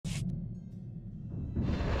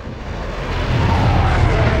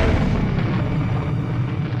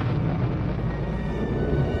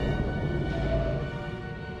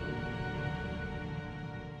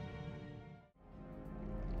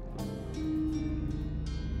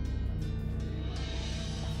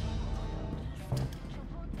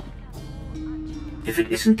If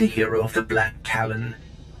it isn't the hero of the Black Talon,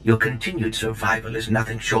 your continued survival is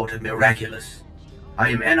nothing short of miraculous. I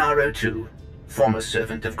am NRO2, former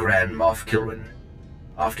servant of Grand Moff Kilrin.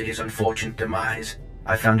 After his unfortunate demise,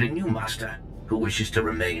 I found a new master who wishes to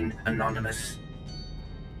remain anonymous.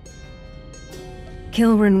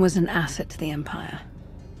 Kilrin was an asset to the Empire.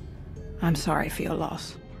 I'm sorry for your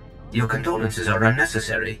loss. Your condolences are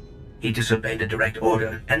unnecessary. He disobeyed a direct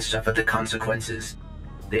order and suffered the consequences.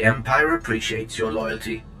 The Empire appreciates your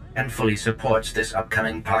loyalty and fully supports this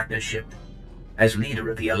upcoming partnership. As leader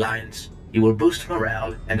of the Alliance, you will boost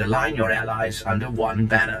morale and align your allies under one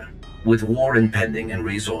banner. With war impending and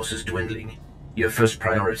resources dwindling, your first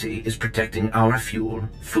priority is protecting our fuel,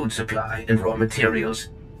 food supply, and raw materials.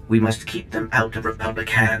 We must keep them out of Republic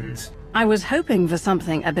hands. I was hoping for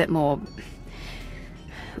something a bit more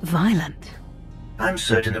violent. I'm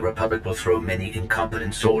certain the Republic will throw many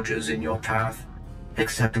incompetent soldiers in your path.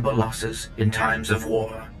 Acceptable losses in times of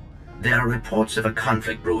war. There are reports of a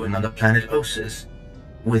conflict brewing on the planet Ossus.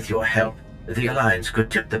 With your help, the Alliance could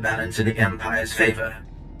tip the balance in the Empire's favor.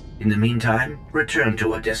 In the meantime, return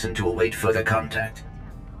to Odessa to await further contact.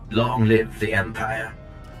 Long live the Empire.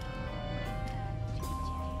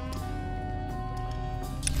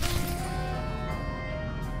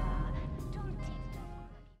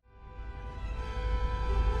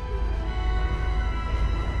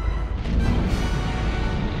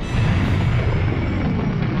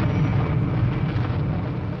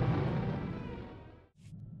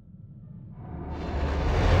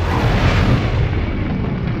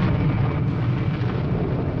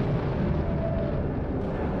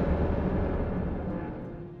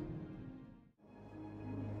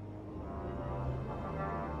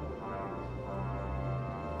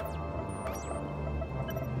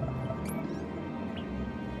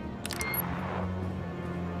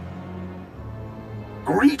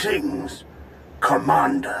 Greetings,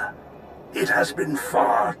 Commander. It has been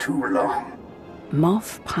far too long.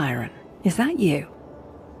 Moff Pyron, is that you?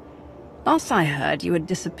 Last I heard, you had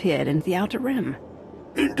disappeared into the Outer Rim.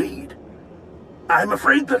 Indeed. I'm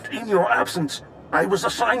afraid that in your absence, I was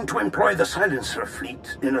assigned to employ the Silencer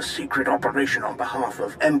fleet in a secret operation on behalf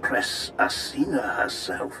of Empress Asina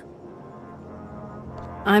herself.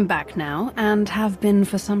 I'm back now, and have been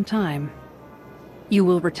for some time. You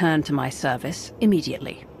will return to my service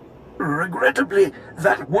immediately. Regrettably,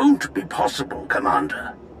 that won't be possible,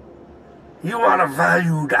 Commander. You are a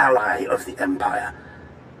valued ally of the Empire,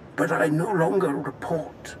 but I no longer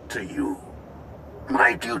report to you.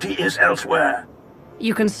 My duty is elsewhere.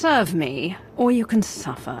 You can serve me, or you can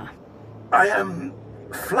suffer. I am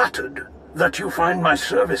flattered that you find my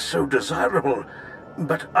service so desirable,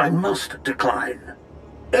 but I must decline.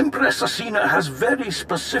 Empress Asina has very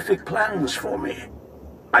specific plans for me.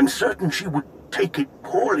 I'm certain she would take it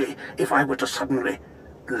poorly if I were to suddenly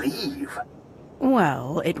leave.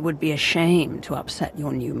 Well, it would be a shame to upset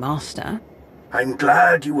your new master. I'm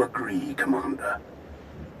glad you agree, Commander.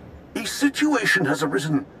 A situation has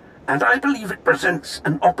arisen, and I believe it presents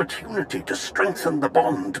an opportunity to strengthen the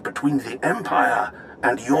bond between the Empire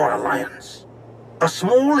and your alliance. A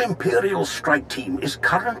small Imperial strike team is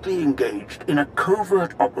currently engaged in a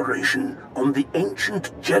covert operation on the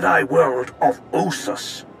ancient Jedi world of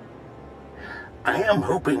Ossus. I am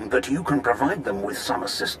hoping that you can provide them with some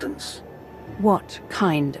assistance. What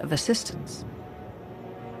kind of assistance?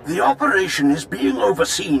 The operation is being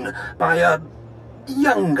overseen by a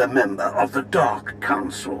younger member of the Dark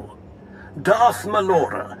Council, Darth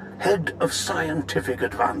Melora, head of scientific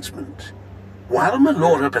advancement. While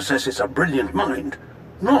Melora possesses a brilliant mind,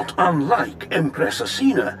 not unlike Empress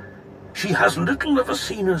Asina, she has little of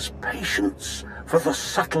Asina's patience for the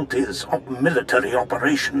subtleties of military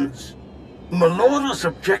operations. Melora's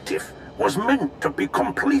objective was meant to be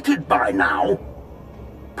completed by now.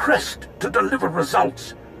 Pressed to deliver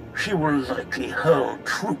results, she will likely hurl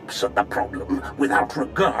troops at the problem without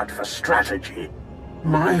regard for strategy.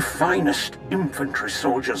 My finest infantry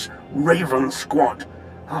soldiers, Raven Squad,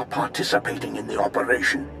 are participating in the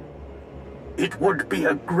operation. It would be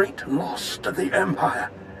a great loss to the Empire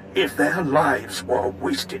if their lives were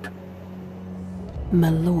wasted.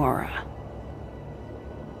 Melora.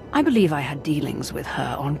 I believe I had dealings with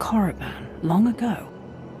her on Korriban long ago.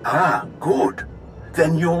 Ah, good.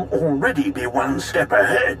 Then you'll already be one step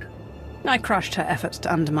ahead. I crushed her efforts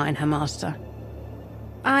to undermine her master.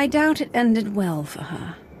 I doubt it ended well for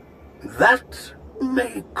her. That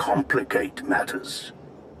may complicate matters.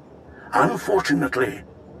 Unfortunately,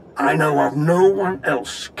 I know of no one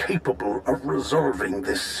else capable of resolving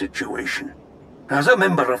this situation. As a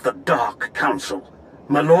member of the Dark Council,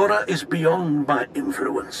 Melora is beyond my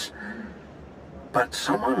influence. But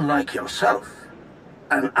someone like yourself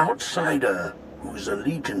an outsider whose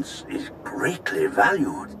allegiance is greatly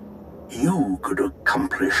valued, you could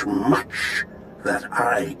accomplish much that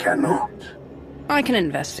I cannot. I can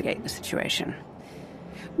investigate the situation.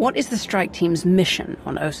 What is the strike team's mission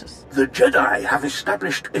on Ossus? The Jedi have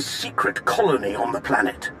established a secret colony on the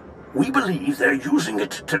planet. We believe they're using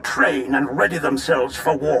it to train and ready themselves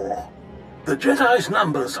for war. The Jedi's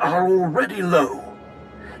numbers are already low.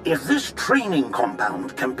 If this training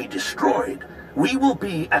compound can be destroyed, we will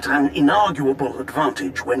be at an inarguable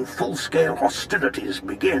advantage when full-scale hostilities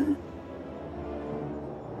begin.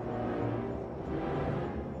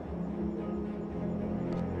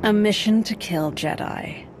 A mission to kill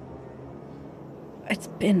Jedi. It's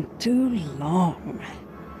been too long.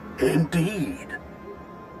 Indeed.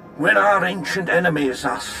 When our ancient enemies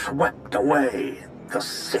are swept away, the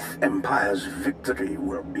Sith Empire's victory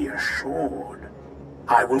will be assured.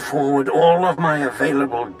 I will forward all of my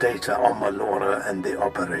available data on Malora and the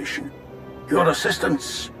operation. Your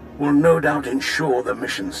assistance will no doubt ensure the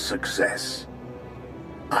mission's success.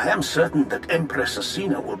 I am certain that Empress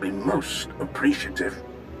Asina will be most appreciative.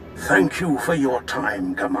 Thank you for your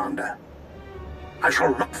time, Commander. I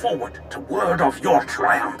shall look forward to word of your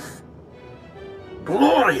triumph.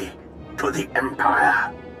 Glory to the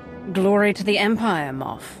Empire. Glory to the Empire,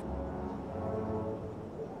 Moff.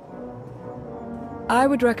 I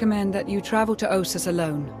would recommend that you travel to Ossus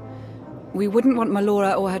alone. We wouldn't want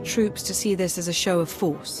Malora or her troops to see this as a show of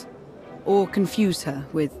force, or confuse her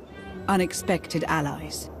with unexpected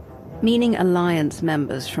allies. Meaning Alliance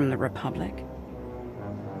members from the Republic?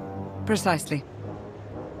 Precisely.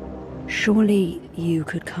 Surely you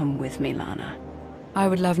could come with me, Lana. I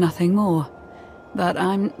would love nothing more, but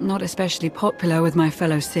I'm not especially popular with my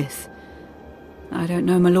fellow Sith. I don't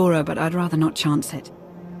know Malora, but I'd rather not chance it.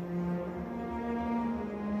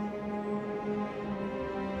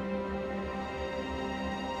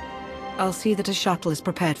 I'll see that a shuttle is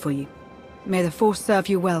prepared for you. May the Force serve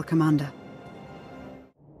you well, Commander.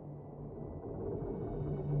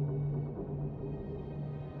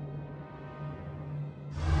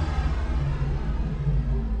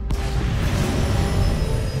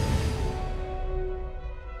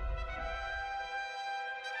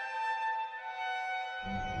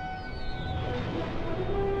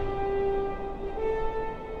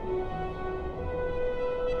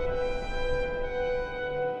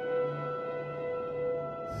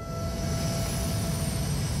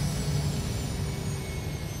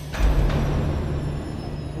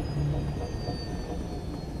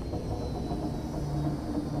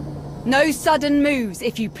 No sudden moves,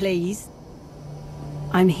 if you please.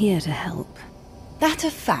 I'm here to help. That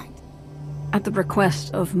a fact? At the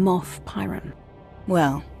request of Moff Pyron.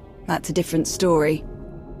 Well, that's a different story.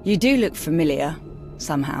 You do look familiar,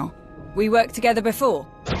 somehow. We worked together before.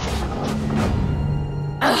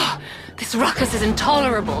 Ugh, this ruckus is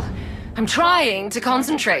intolerable. I'm trying to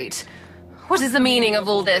concentrate. What is the meaning of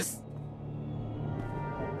all this?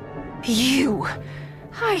 You!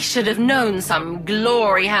 I should have known some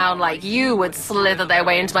glory hound like you would slither their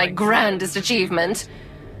way into my grandest achievement.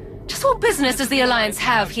 Just what business does the Alliance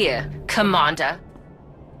have here, Commander?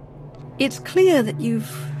 It's clear that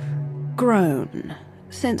you've grown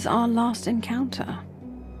since our last encounter.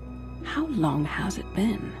 How long has it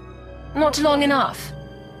been? Not long enough.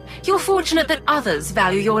 You're fortunate that others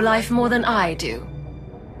value your life more than I do.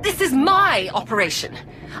 This is my operation.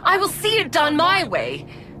 I will see it done my way.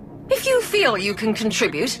 If you feel you can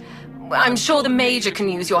contribute, I'm sure the Major can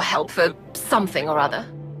use your help for something or other.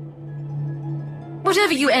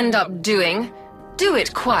 Whatever you end up doing, do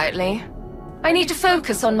it quietly. I need to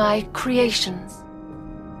focus on my creations.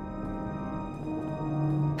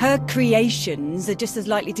 Her creations are just as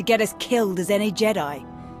likely to get us killed as any Jedi.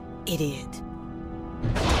 Idiot.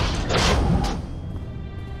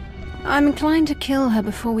 I'm inclined to kill her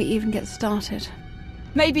before we even get started.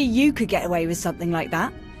 Maybe you could get away with something like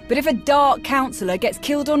that. But if a Dark Councillor gets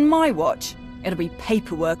killed on my watch, it'll be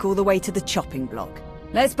paperwork all the way to the chopping block.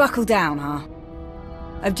 Let's buckle down, huh?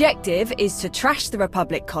 Objective is to trash the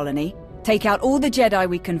Republic colony, take out all the Jedi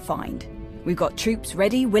we can find. We've got troops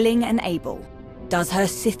ready, willing, and able. Does Her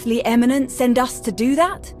Sithly Eminence send us to do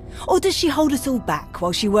that? Or does she hold us all back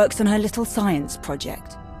while she works on her little science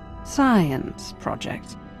project? Science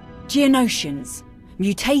project? Geonosians.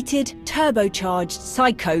 Mutated, turbocharged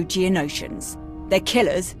psycho-Geonosians. They're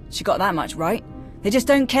killers, she got that much right. They just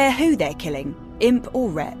don't care who they're killing, imp or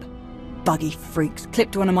rep. Buggy freaks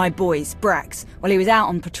clipped one of my boys, Brax, while he was out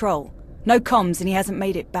on patrol. No comms and he hasn't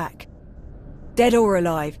made it back. Dead or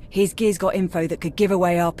alive, his gear's got info that could give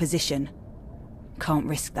away our position. Can't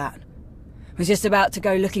risk that. Was just about to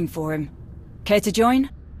go looking for him. Care to join?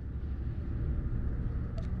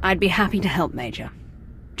 I'd be happy to help, Major.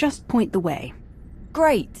 Just point the way.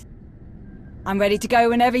 Great. I'm ready to go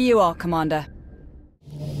whenever you are, Commander.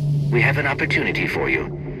 We have an opportunity for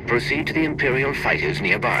you. Proceed to the Imperial fighters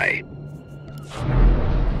nearby.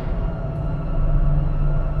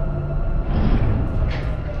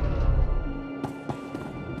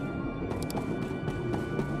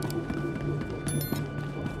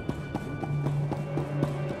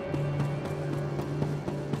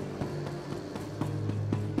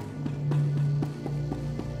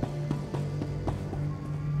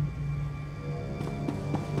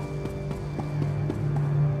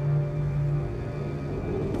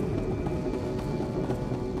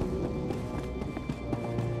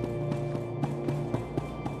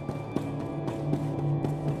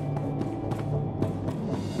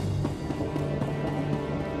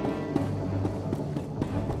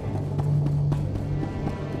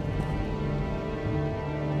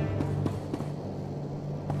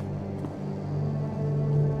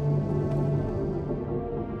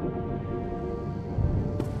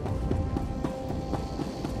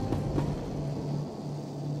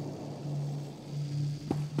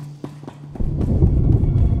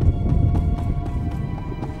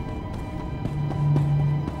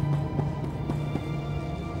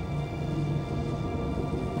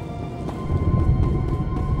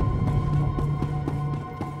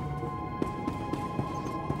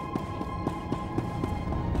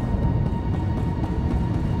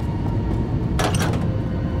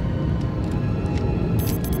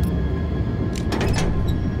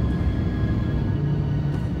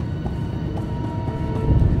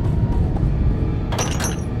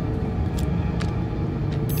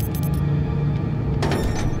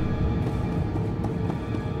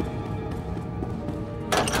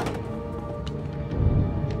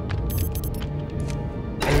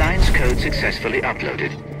 Successfully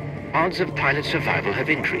uploaded. Odds of pilot survival have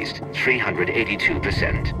increased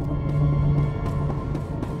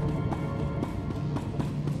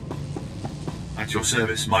 382%. At your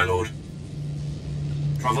service, my lord.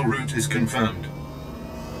 Travel route is confirmed.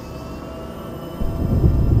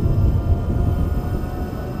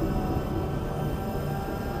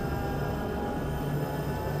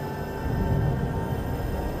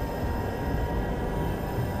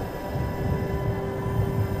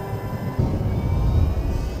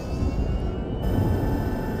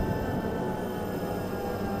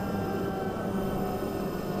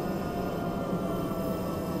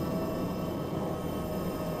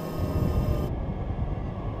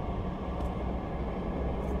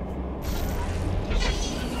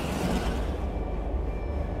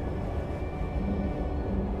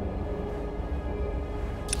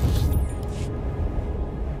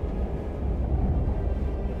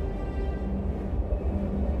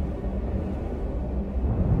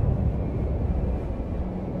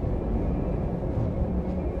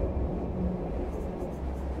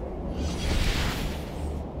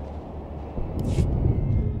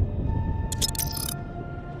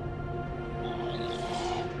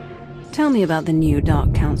 Tell me about the new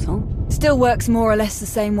Dark Council. Still works more or less the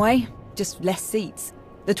same way, just less seats.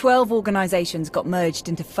 The 12 organizations got merged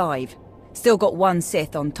into 5. Still got one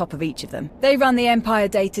Sith on top of each of them. They run the Empire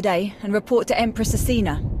day to day and report to Empress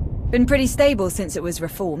Asina. Been pretty stable since it was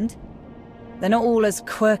reformed. They're not all as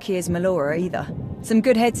quirky as Melora either. Some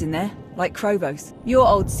good heads in there, like Krovos. Your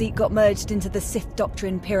old seat got merged into the Sith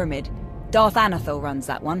Doctrine Pyramid. Darth Anathel runs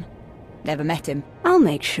that one. Never met him. I'll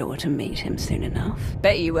make sure to meet him soon enough.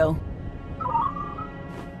 Bet you will.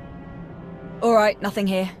 Alright, nothing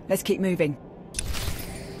here. Let's keep moving.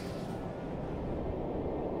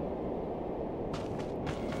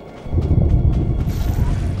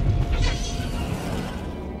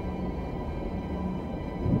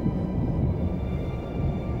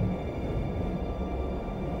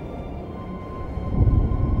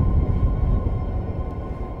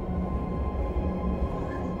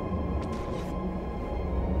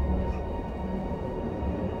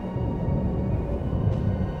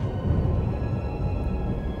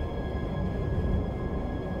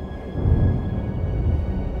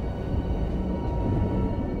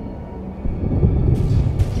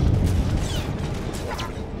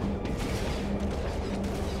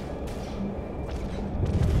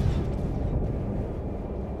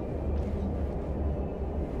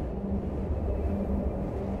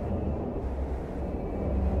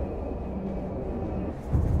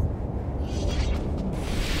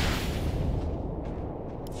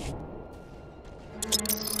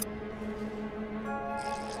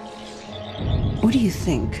 What do you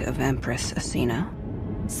think of Empress Asina?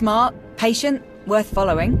 Smart, patient, worth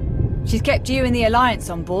following. She's kept you and the Alliance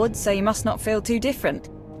on board, so you must not feel too different.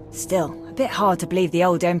 Still, A bit hard to believe the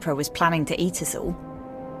old Emperor was planning to eat us all.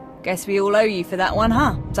 Guess we all owe you for that one,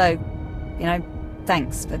 huh? So, you know,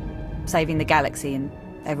 thanks for saving the galaxy and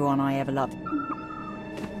everyone I ever loved.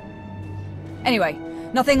 Anyway,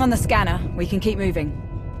 nothing on the scanner. We can keep moving.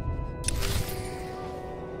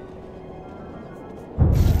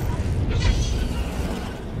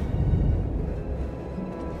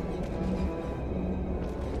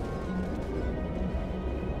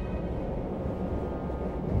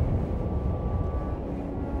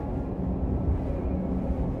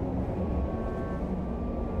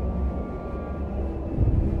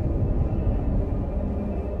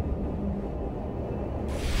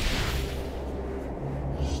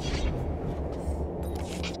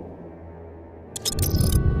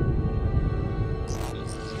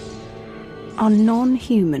 Are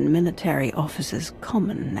non-human military officers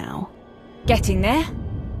common now? Getting there.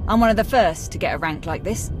 I'm one of the first to get a rank like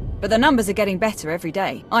this, but the numbers are getting better every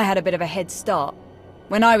day. I had a bit of a head start.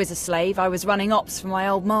 When I was a slave, I was running ops for my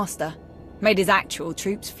old master. Made his actual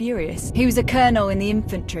troops furious. He was a colonel in the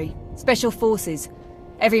infantry, special forces.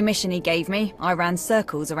 Every mission he gave me, I ran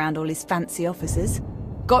circles around all his fancy officers.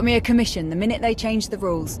 Got me a commission the minute they changed the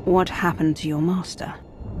rules. What happened to your master?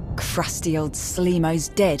 Crusty old Sleemo's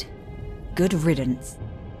dead. Good riddance.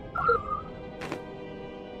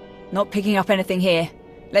 Not picking up anything here.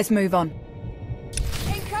 Let's move on.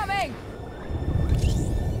 Incoming!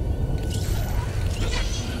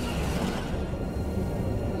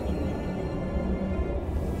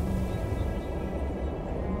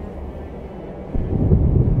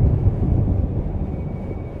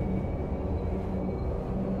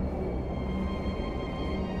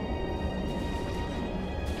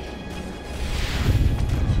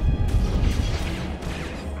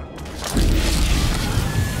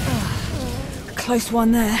 Close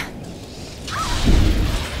one there.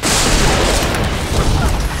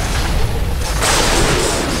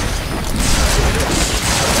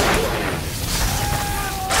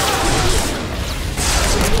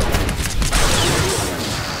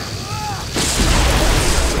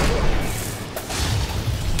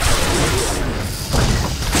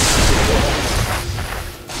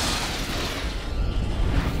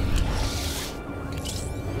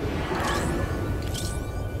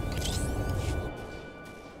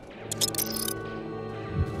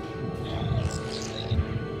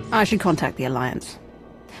 I should contact the Alliance.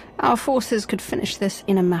 Our forces could finish this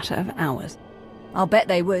in a matter of hours. I'll bet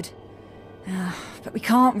they would. But we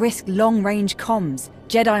can't risk long-range comms.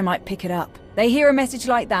 Jedi might pick it up. They hear a message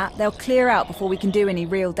like that, they'll clear out before we can do any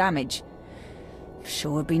real damage.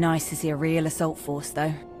 Sure would be nice to see a real assault force,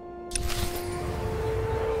 though.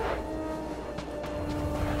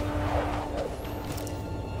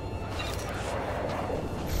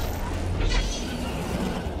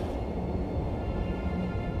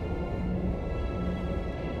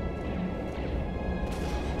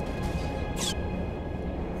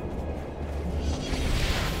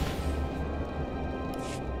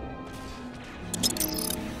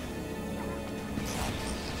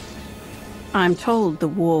 I'm told the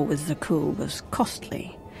war with Zakul was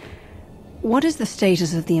costly. What is the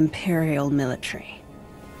status of the Imperial military?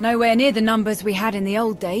 Nowhere near the numbers we had in the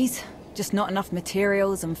old days. Just not enough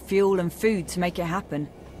materials and fuel and food to make it happen.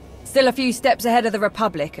 Still a few steps ahead of the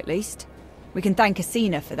Republic, at least. We can thank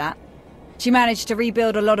Asina for that. She managed to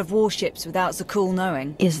rebuild a lot of warships without Zakul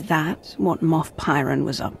knowing. Is that what Moff Pyron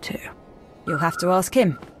was up to? You'll have to ask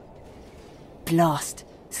him. Blast.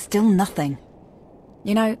 Still nothing.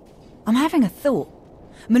 You know, I'm having a thought.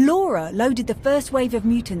 Melora loaded the first wave of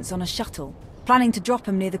mutants on a shuttle, planning to drop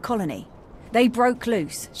them near the colony. They broke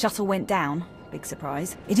loose, shuttle went down. Big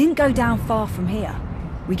surprise. It didn't go down far from here.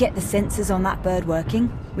 We get the sensors on that bird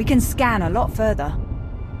working, we can scan a lot further.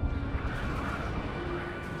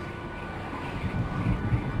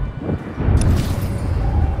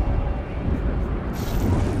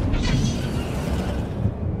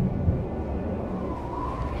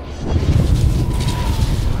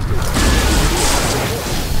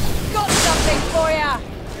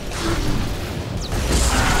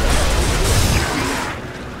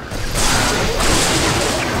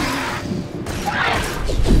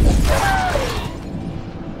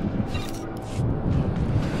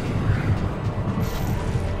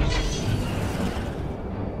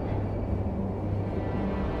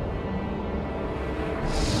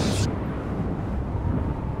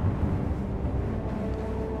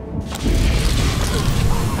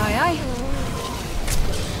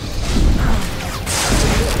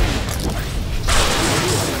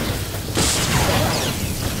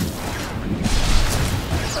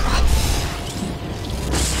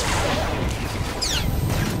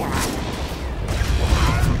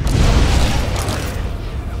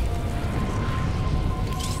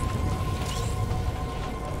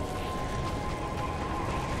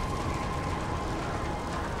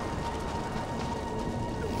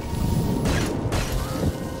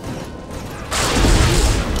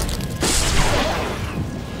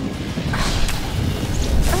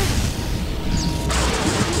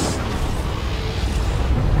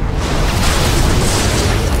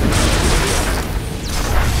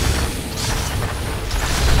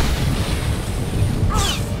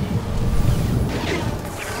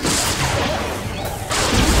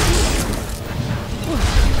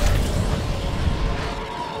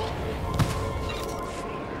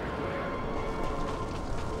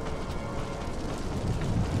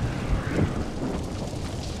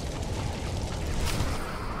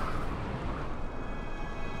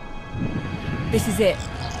 This is it.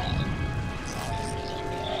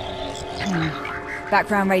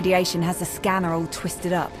 Background radiation has the scanner all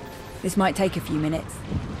twisted up. This might take a few minutes.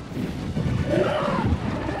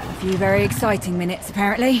 A few very exciting minutes,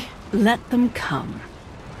 apparently. Let them come.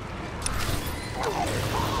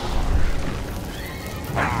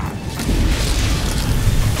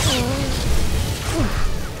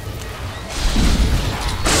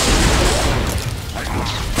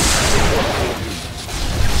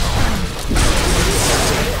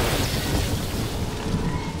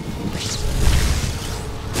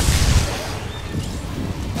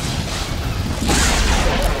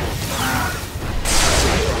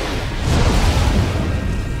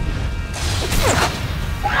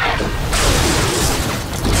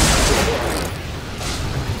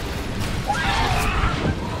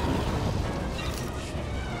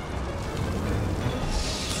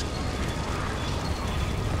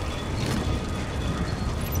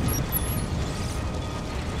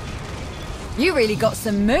 You really got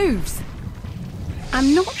some moves.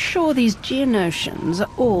 I'm not sure these Geonosians are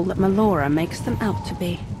all that Melora makes them out to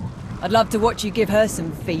be. I'd love to watch you give her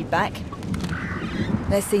some feedback.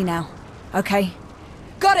 Let's see now. Okay.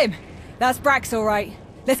 Got him! That's Brax, all right.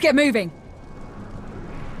 Let's get moving.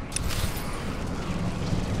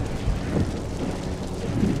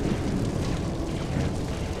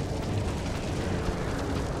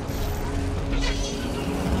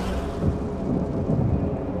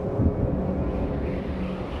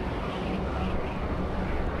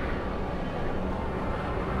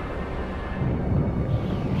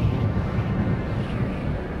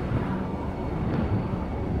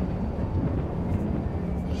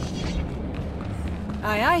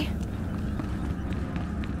 Aye, aye.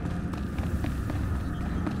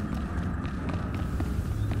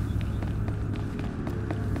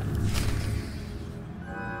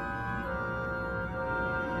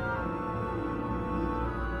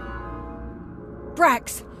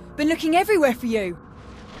 Brax, been looking everywhere for you.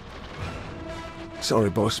 Sorry,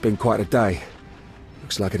 boss, been quite a day.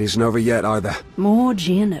 Looks like it isn't over yet either. More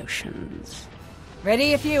Geonosians.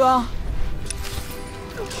 Ready if you are.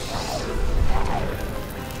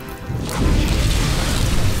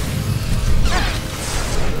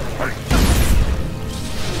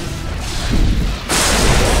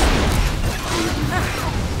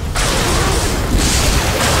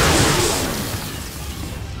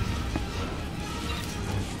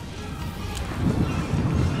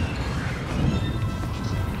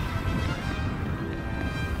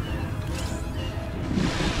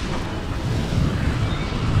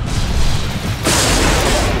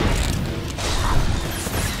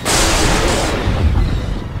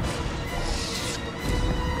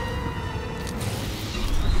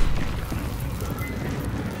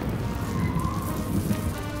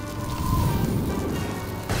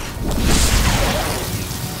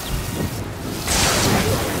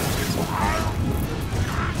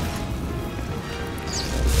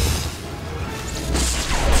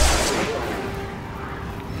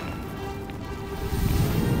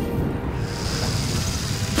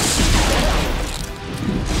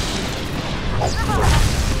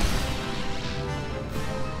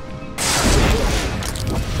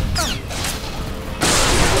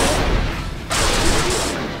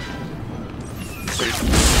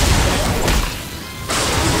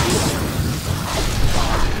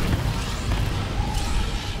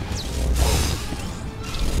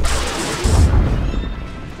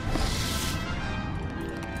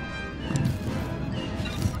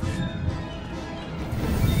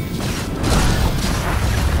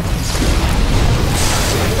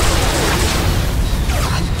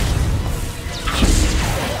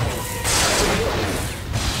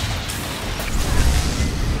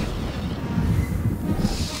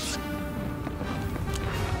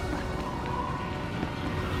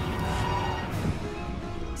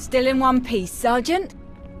 Still in one piece, Sergeant?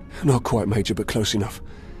 Not quite, Major, but close enough.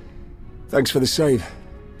 Thanks for the save.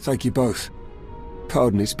 Thank you both.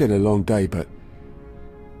 Pardon, it's been a long day, but...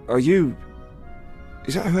 Are you...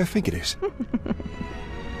 Is that who I think it is?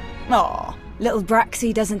 Aw, little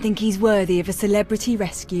Braxy doesn't think he's worthy of a celebrity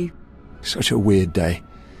rescue. Such a weird day.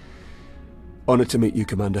 Honoured to meet you,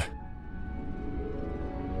 Commander.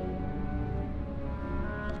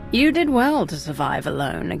 You did well to survive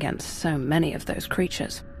alone against so many of those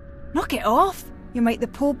creatures. Knock it off! You'll make the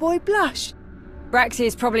poor boy blush. Braxy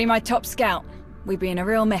is probably my top scout. We'd be in a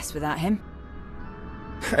real mess without him.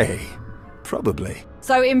 Hey, probably.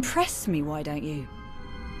 So impress me, why don't you?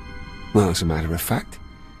 Well, as a matter of fact,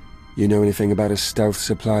 you know anything about a stealth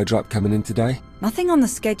supply drop coming in today? Nothing on the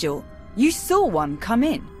schedule. You saw one come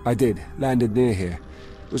in. I did. Landed near here.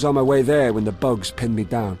 Was on my way there when the bugs pinned me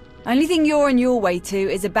down. Only thing you're on your way to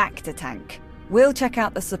is a Bacta tank. We'll check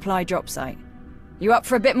out the supply drop site. You up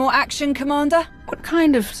for a bit more action, Commander? What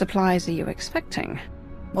kind of supplies are you expecting?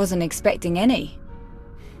 Wasn't expecting any.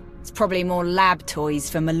 It's probably more lab toys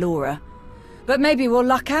for Melora. But maybe we'll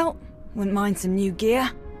luck out. Wouldn't mind some new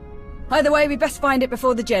gear. Either way, we best find it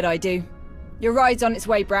before the Jedi do. Your ride's on its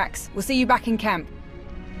way, Brax. We'll see you back in camp.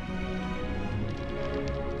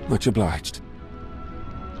 Much obliged.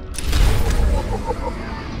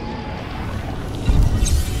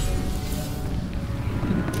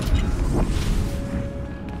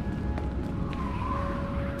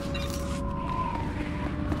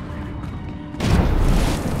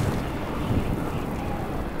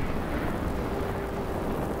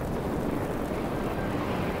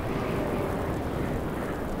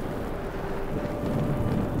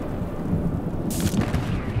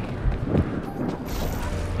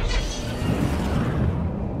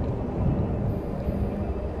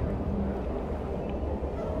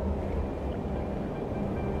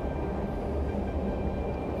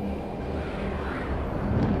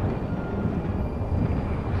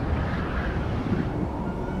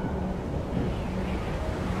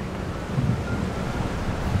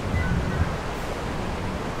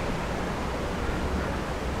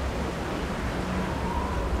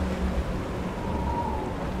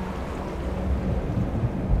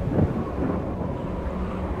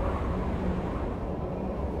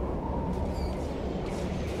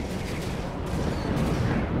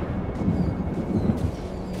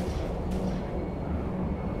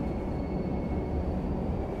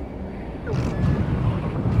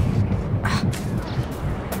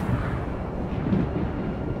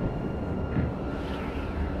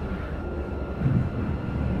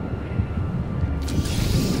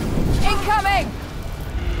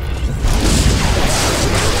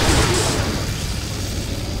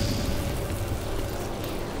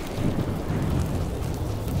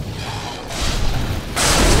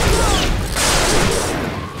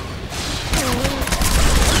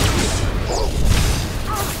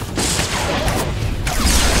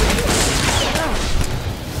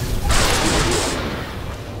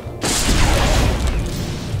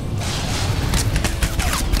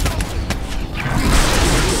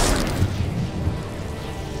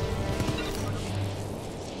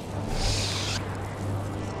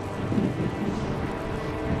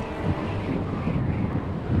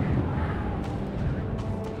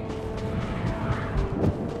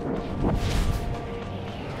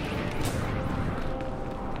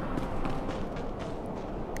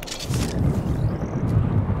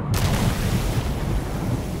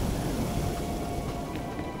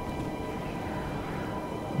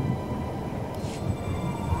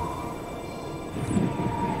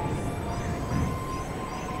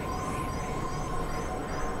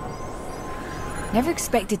 Never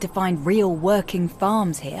expected to find real working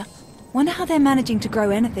farms here. Wonder how they're managing to grow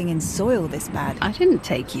anything in soil this bad. I didn't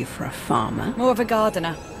take you for a farmer. More of a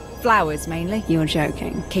gardener. Flowers, mainly. You're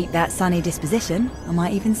joking. Keep that sunny disposition. I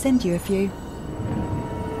might even send you a few.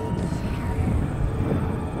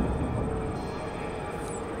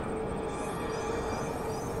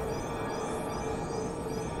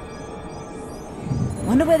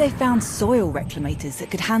 Wonder where they found soil reclamators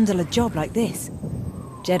that could handle a job like this.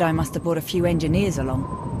 Jedi must have brought a few engineers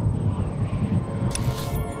along.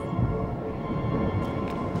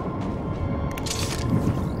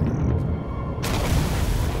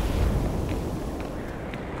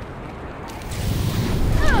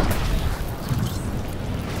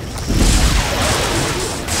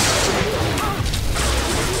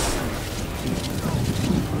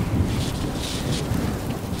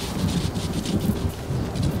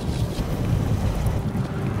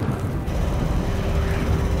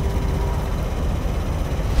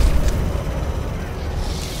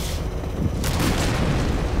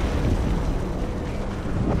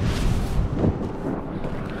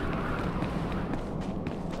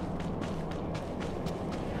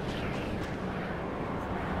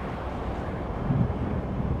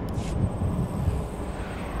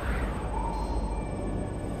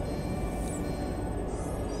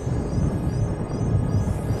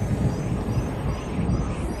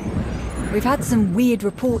 We've had some weird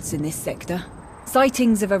reports in this sector.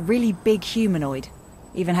 Sightings of a really big humanoid.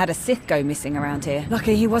 Even had a Sith go missing around here.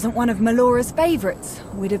 Lucky he wasn't one of Melora's favourites.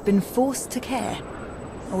 We'd have been forced to care.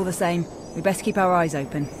 All the same, we best keep our eyes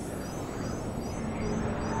open.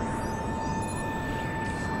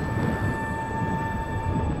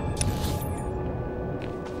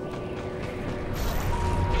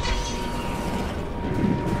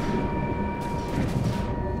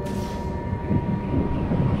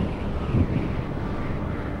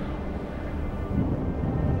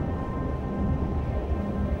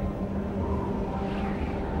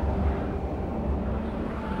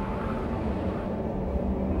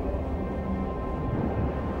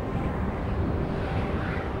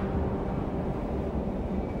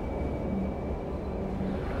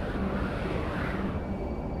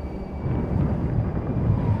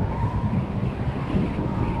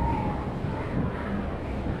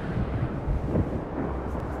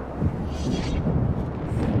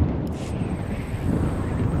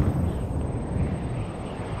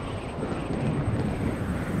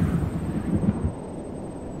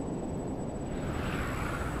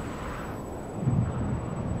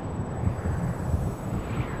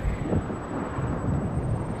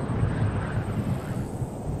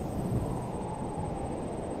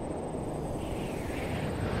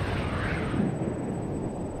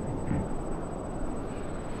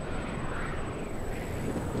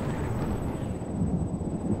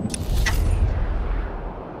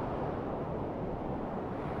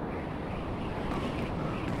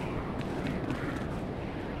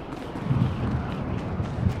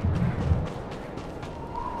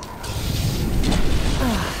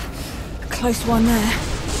 Close one there.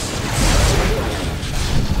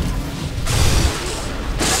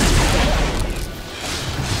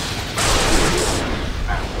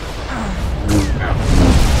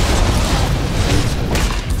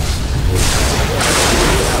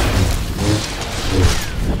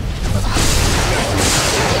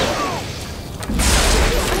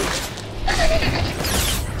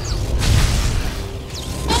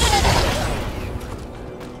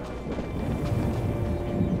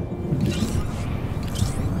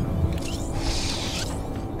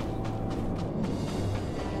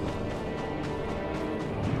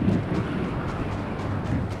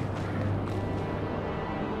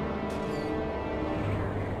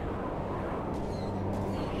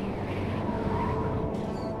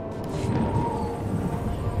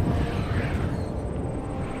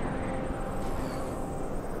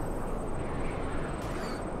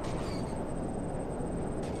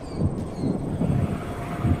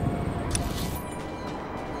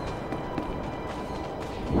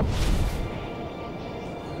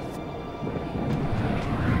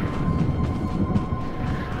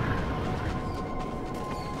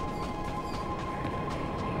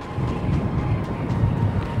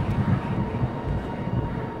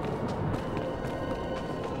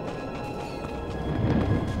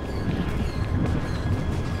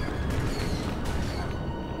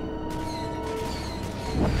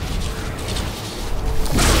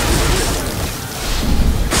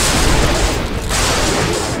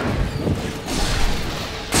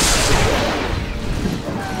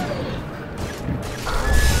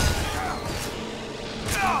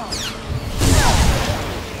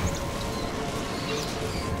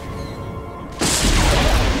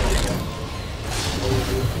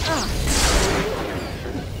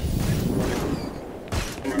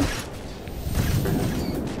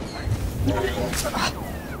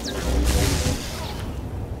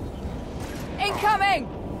 Incoming!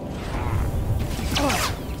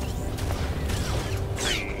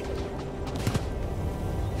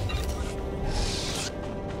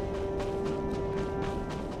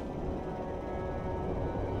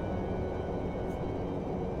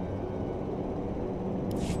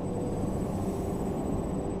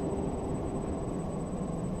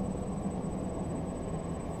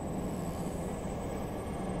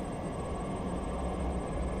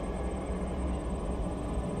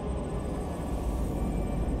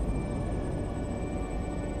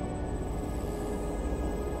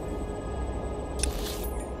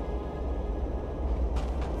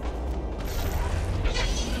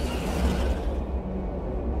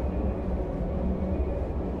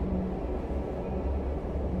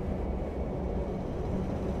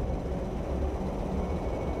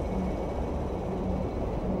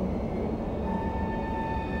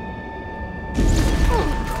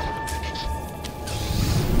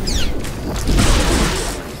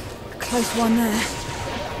 Close one there.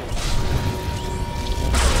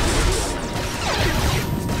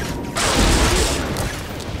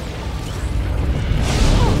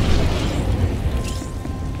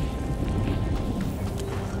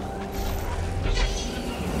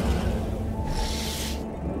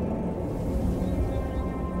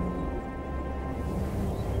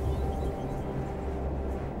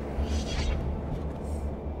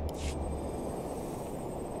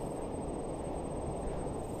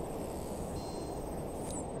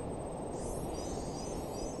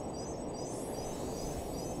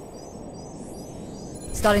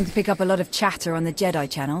 Starting to pick up a lot of chatter on the Jedi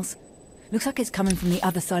channels. Looks like it's coming from the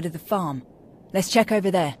other side of the farm. Let's check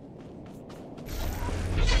over there.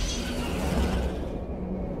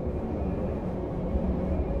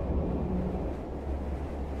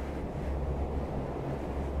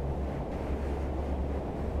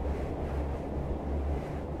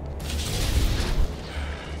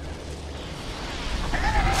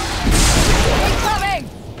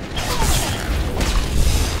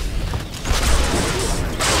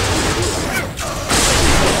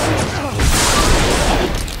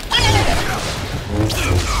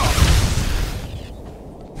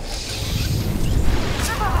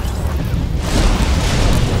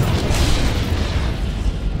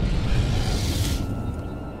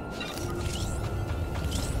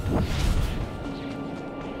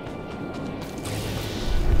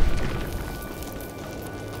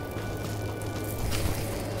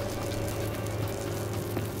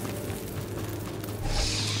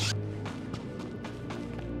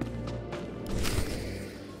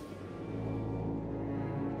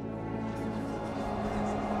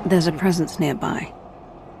 There's a presence nearby.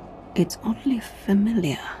 It's oddly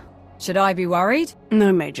familiar. Should I be worried?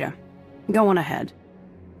 No, Major. Go on ahead.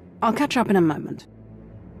 I'll catch up in a moment.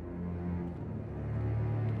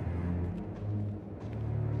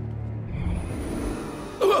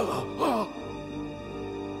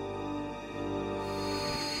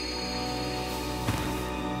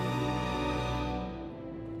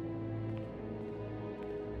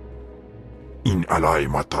 alay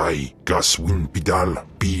matay, gaswin pidal,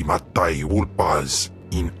 pi matay wulpaz,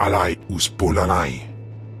 in alay uspolanay.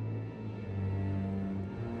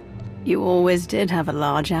 You always did have a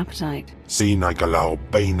large appetite. Sinay galaw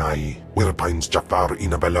baynay, wirpines Jafar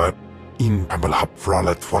inabala, in pamalhap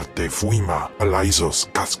fralat fuerte fuima,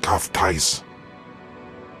 alaizos kaskaftais.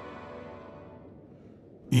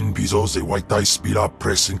 In bizoze waitais bila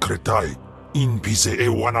presin kretai, in bize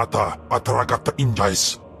ewanata atragata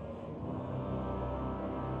injais.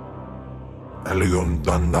 Alion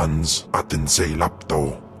dandans atense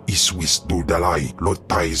lapto, iswis dudalay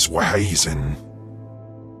lotais wahaisen.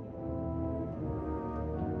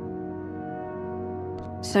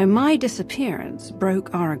 So my disappearance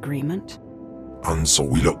broke our agreement? Anso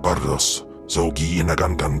wilok gardos, zogi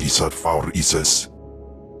inagangan gisat faur ises.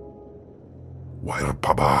 Wair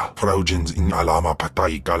paba, fraujens in alama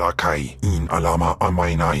patay galakay, in alama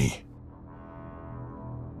amaynay.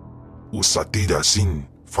 Usatida sin,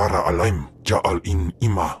 fara alaim, jaal in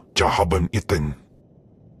ima, jahaban iten.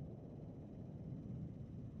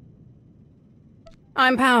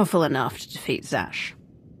 I'm powerful enough to defeat Zash.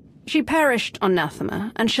 She perished on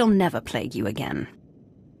Nathema, and she'll never plague you again.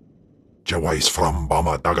 Jawais from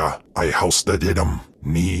Bama Daga, I house the dedam,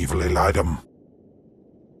 ni vleladam.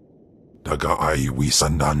 Daga I we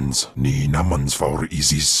sandans, ni namans for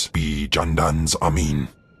isis, bi jandans amin.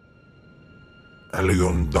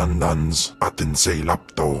 Elion dandans, atense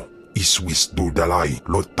lapto, iswis dudalay,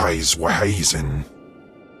 lotais wahaisen.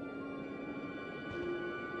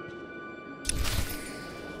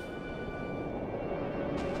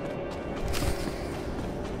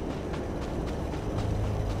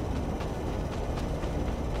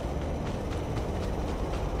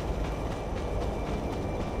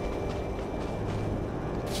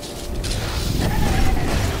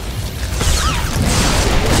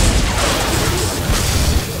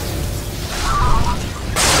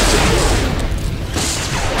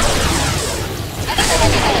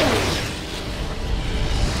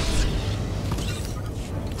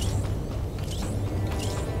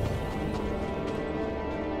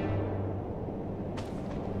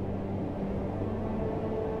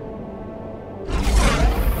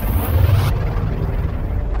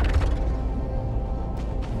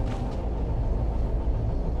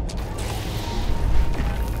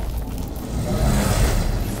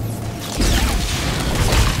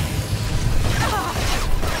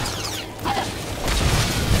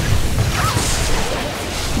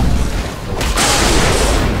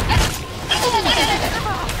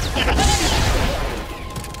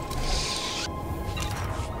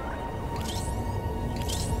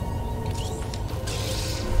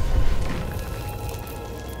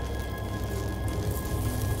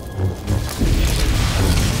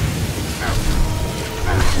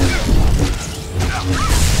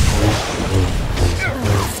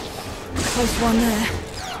 Close one there.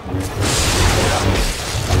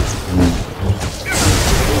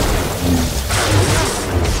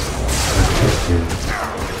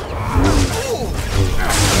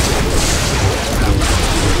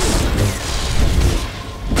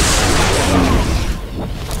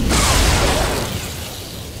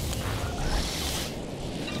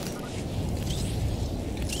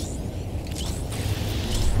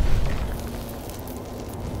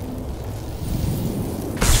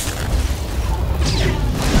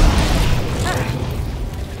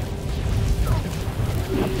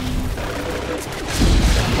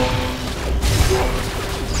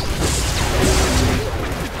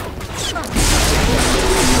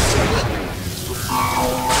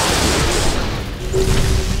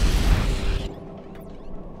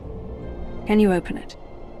 Can you open it?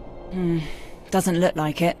 Doesn't look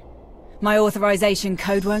like it. My authorization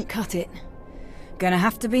code won't cut it. Gonna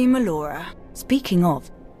have to be Melora. Speaking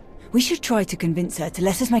of, we should try to convince her to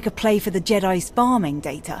let us make a play for the Jedi's farming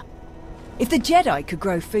data. If the Jedi could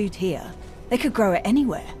grow food here, they could grow it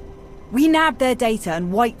anywhere. We nab their data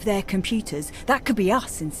and wipe their computers. That could be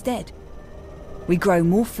us instead. We grow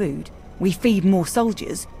more food, we feed more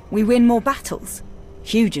soldiers, we win more battles.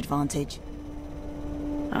 Huge advantage.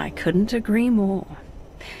 I couldn't agree more.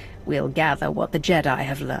 We'll gather what the Jedi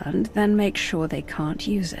have learned, then make sure they can't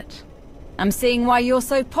use it. I'm seeing why you're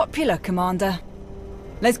so popular, Commander.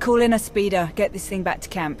 Let's call in a speeder, get this thing back to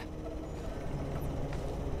camp.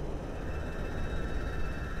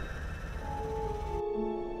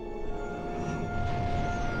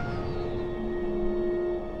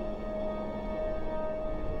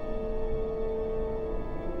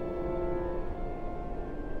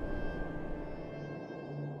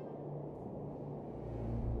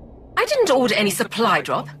 I didn't order any supply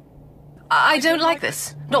drop. I don't like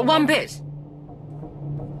this. Not one bit.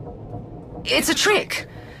 It's a trick.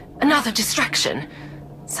 Another distraction.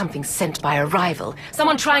 Something sent by a rival.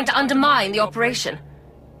 Someone trying to undermine the operation.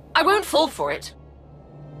 I won't fall for it.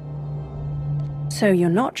 So you're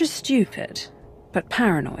not just stupid, but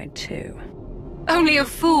paranoid too. Only a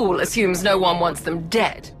fool assumes no one wants them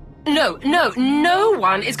dead. No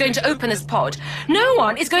one is going to open this pod. No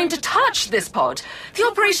one is going to touch this pod. The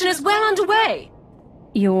operation is well underway.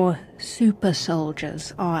 Your super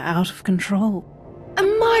soldiers are out of control. A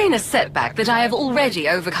minor setback that I have already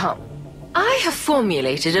overcome. I have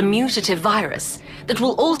formulated a mutative virus that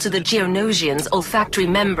will alter the Geonosians' olfactory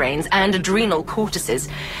membranes and adrenal cortices,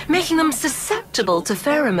 making them susceptible to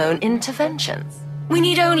pheromone interventions. We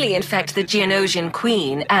need only infect the Geonosian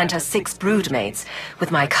queen and her 6 broodmates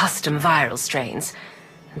with my custom viral strains.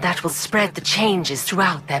 That will spread the changes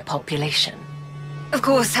throughout their population. Of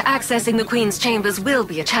course, accessing the queen's chambers will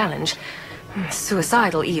be a challenge.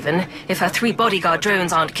 Suicidal even, if her 3 bodyguard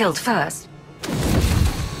drones aren't killed first.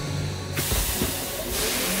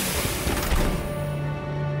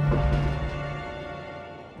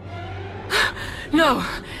 No!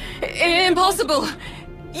 Impossible!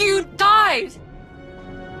 You died!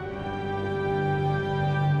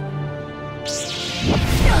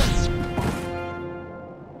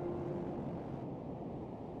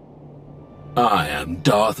 I am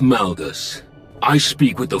Darth Malgus. I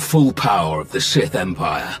speak with the full power of the Sith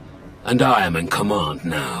Empire, and I am in command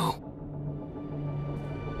now.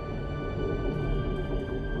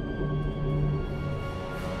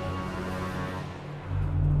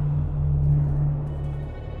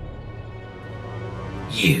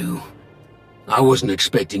 You. I wasn't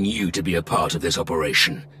expecting you to be a part of this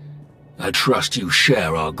operation. I trust you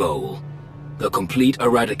share our goal. The complete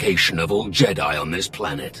eradication of all Jedi on this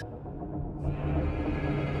planet.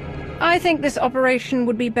 I think this operation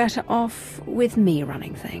would be better off with me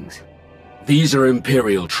running things. These are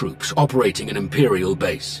Imperial troops operating an Imperial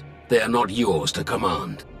base. They are not yours to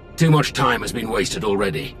command. Too much time has been wasted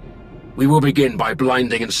already. We will begin by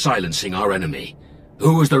blinding and silencing our enemy.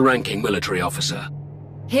 Who is the ranking military officer?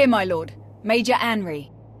 Here, my lord. Major Anri.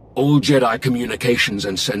 All Jedi communications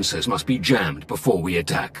and sensors must be jammed before we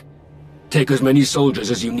attack. Take as many soldiers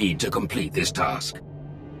as you need to complete this task.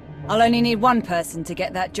 I'll only need one person to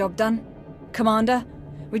get that job done. Commander,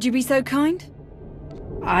 would you be so kind?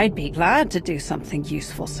 I'd be glad to do something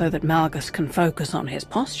useful so that Malgus can focus on his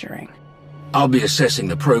posturing. I'll be assessing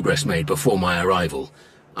the progress made before my arrival.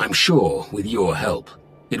 I'm sure, with your help,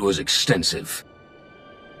 it was extensive.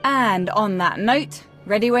 And on that note,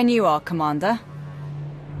 ready when you are, Commander.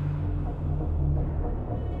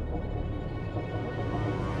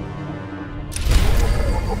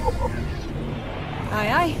 Aye,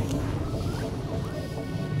 aye.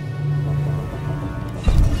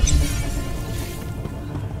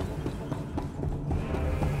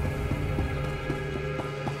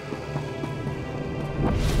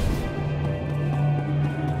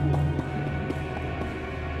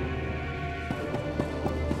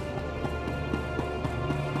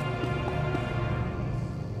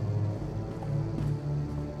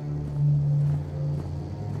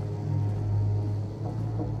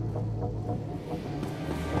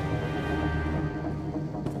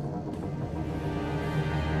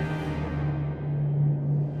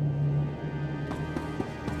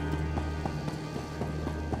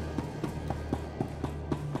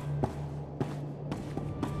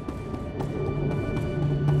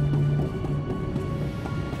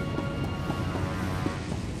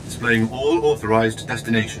 Displaying all authorized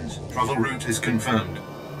destinations. Travel route is confirmed.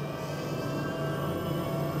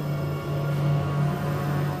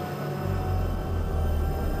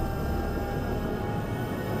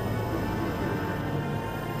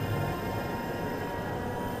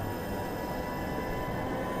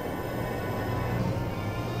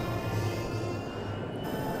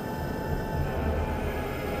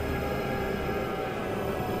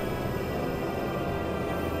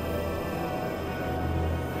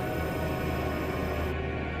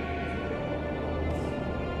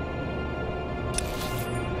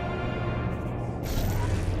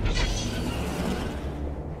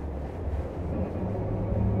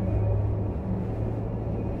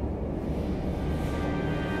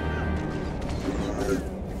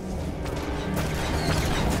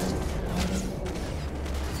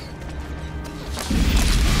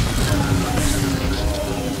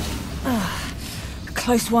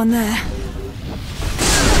 Close one there.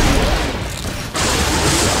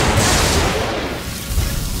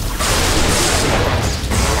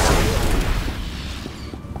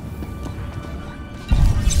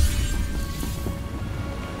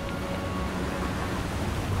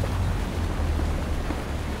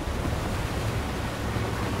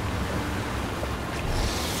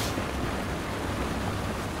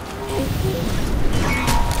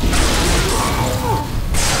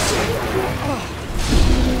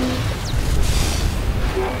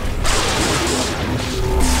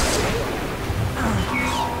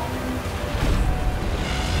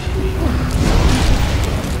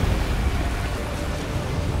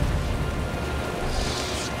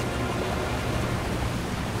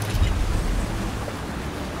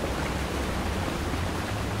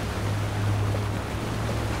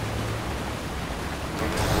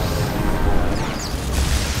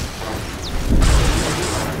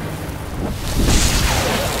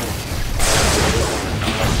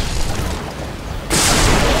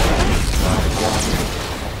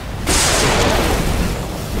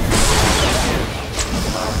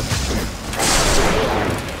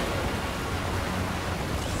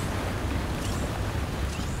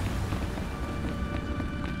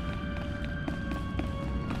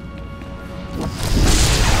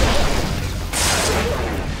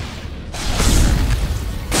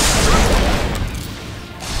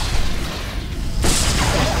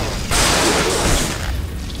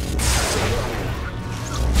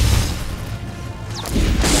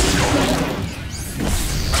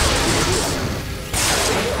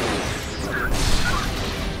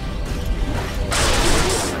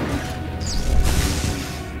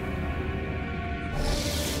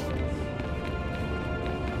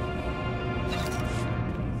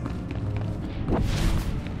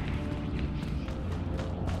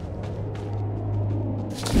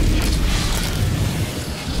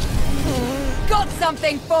 Got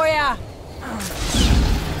something for ya!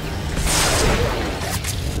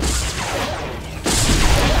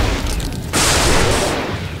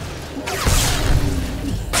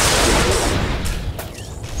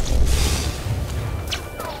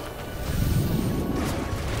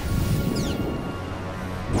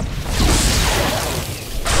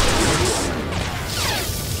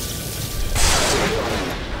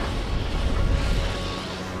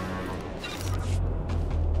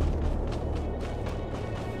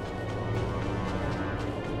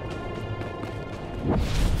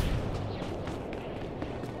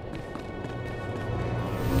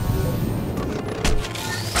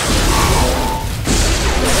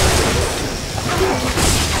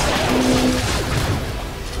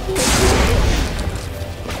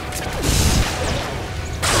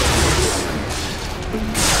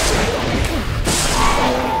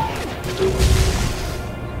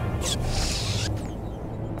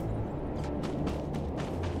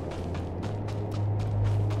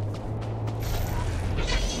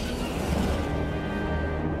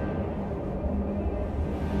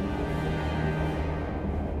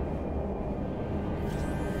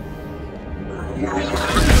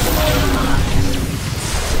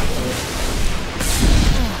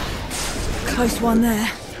 Close one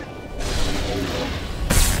there.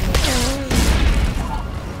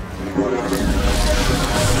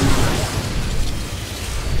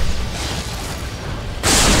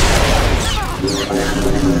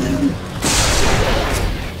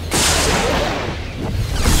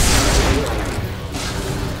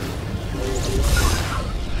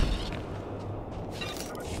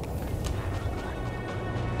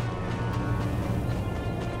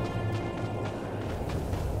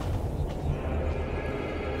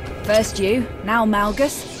 First you, now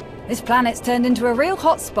Malgus. This planet's turned into a real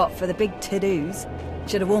hotspot for the big to-dos.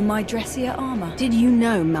 Should have worn my dressier armor. Did you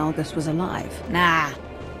know Malgus was alive? Nah.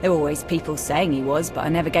 There were always people saying he was, but I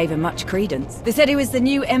never gave him much credence. They said he was the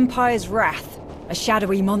new Empire's wrath. A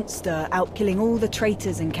shadowy monster out killing all the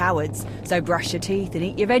traitors and cowards. So brush your teeth and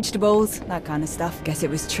eat your vegetables, that kind of stuff. Guess it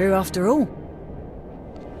was true after all.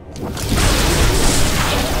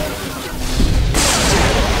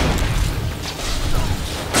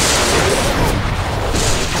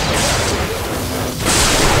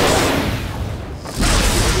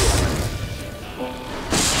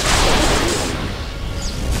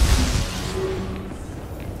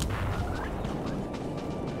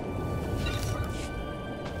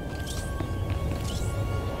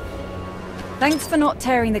 Thanks for not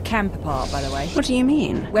tearing the camp apart, by the way. What do you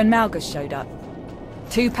mean? When Malgus showed up.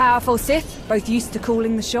 Two powerful Sith, both used to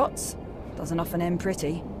calling the shots. Doesn't often end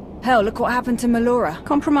pretty. Hell, look what happened to Melora.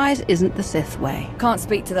 Compromise isn't the Sith way. Can't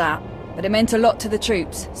speak to that, but it meant a lot to the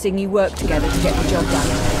troops, seeing you work together to get the job done.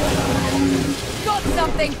 Got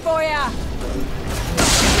something for ya!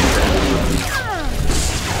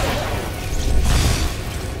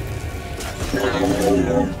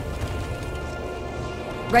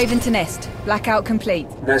 Raven to Nest. Blackout complete.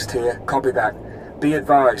 Nest here. Copy that. Be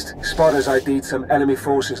advised, spotters ID'd some enemy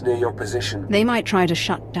forces near your position. They might try to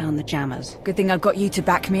shut down the jammers. Good thing I've got you to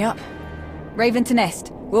back me up. Raven to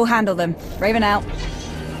Nest. We'll handle them. Raven out.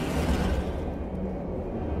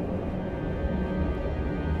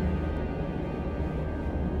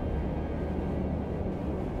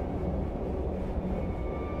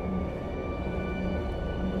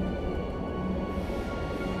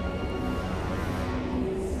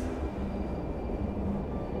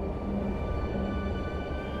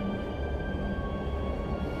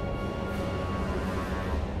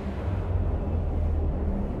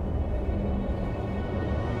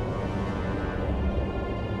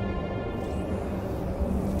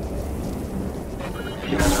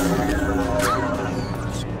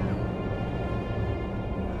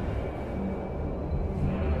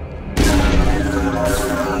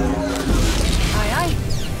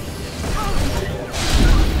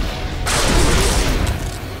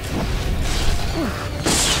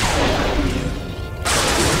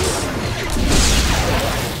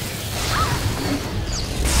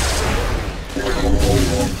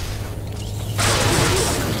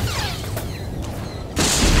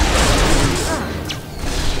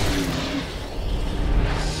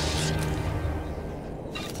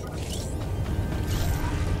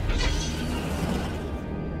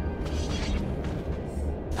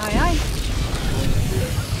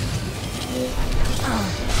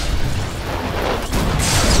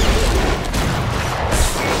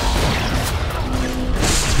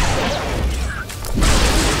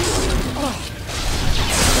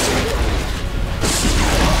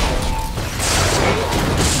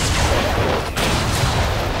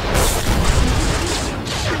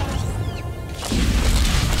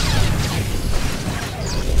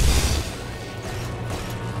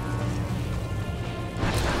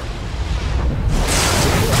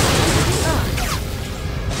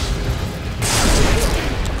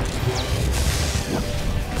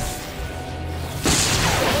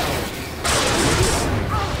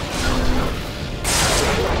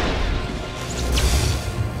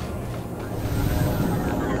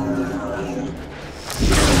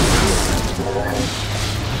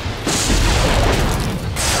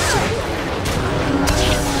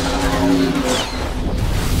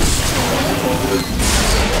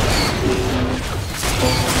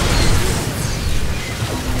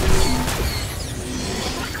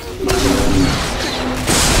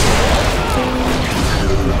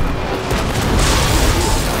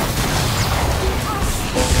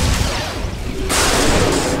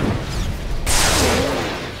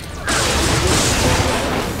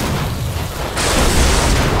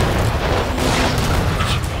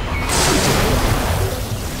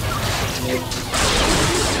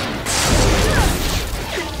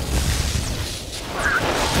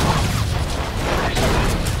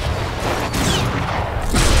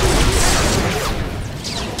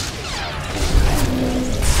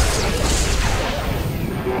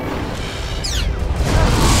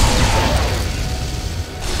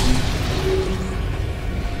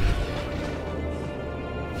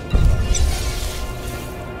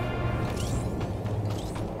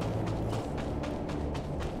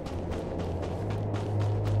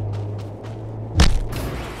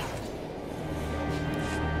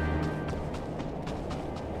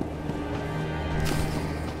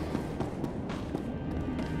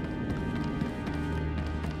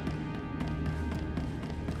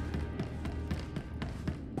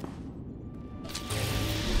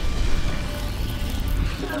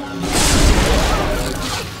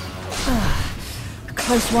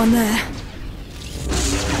 Close one there.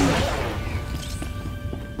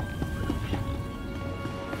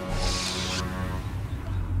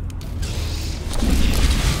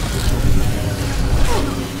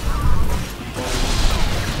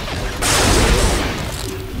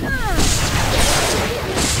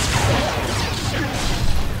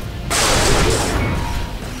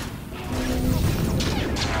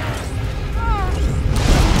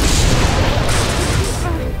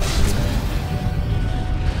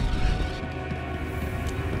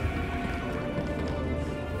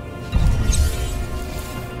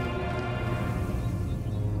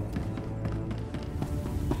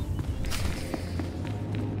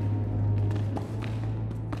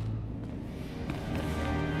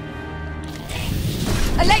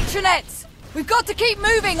 Electronets! We've got to keep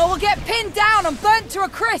moving or we'll get pinned down and burnt to a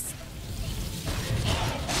crisp!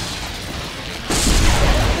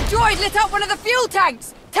 The droid lit up one of the fuel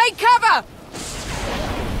tanks! Take cover!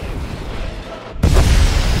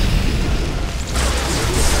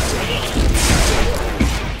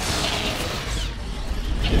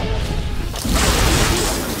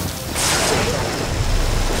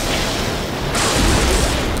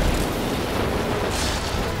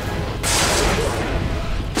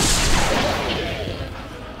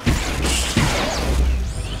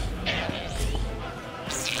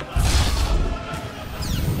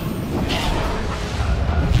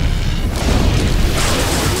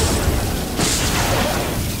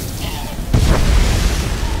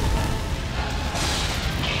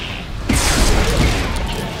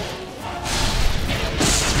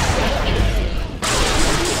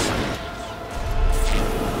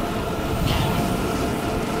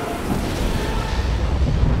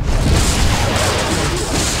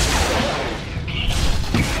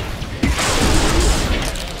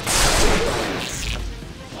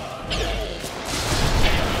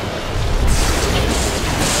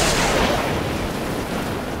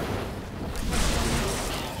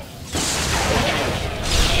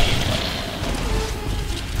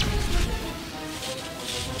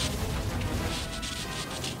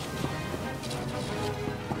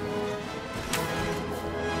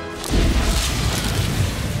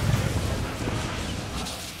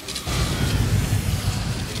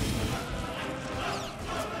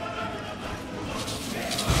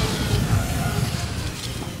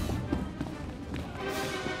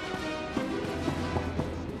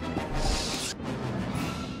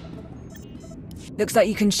 Looks like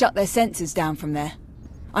you can shut their sensors down from there.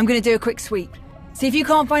 I'm gonna do a quick sweep. See if you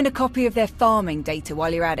can't find a copy of their farming data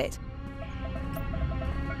while you're at it.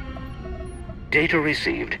 Data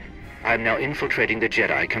received. I'm now infiltrating the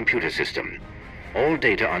Jedi computer system. All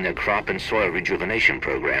data on their crop and soil rejuvenation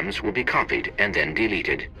programs will be copied and then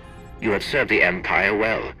deleted. You have served the Empire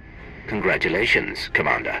well. Congratulations,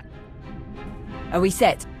 Commander. Are we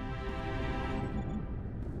set?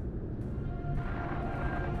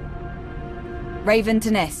 Raven to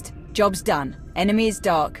Nest. Job's done. Enemy is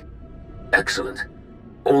dark. Excellent.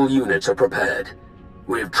 All units are prepared.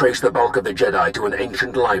 We have traced the bulk of the Jedi to an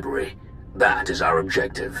ancient library. That is our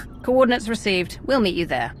objective. Coordinates received. We'll meet you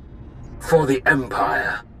there. For the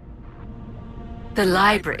Empire. The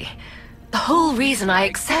library. The whole reason I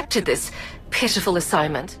accepted this pitiful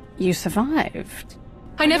assignment. You survived.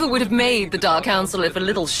 I never would have made the Dark Council if a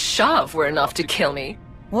little shove were enough to kill me.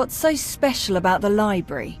 What's so special about the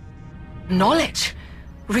library? Knowledge.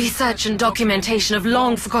 Research and documentation of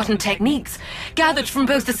long-forgotten techniques, gathered from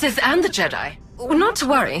both the Sith and the Jedi. Not to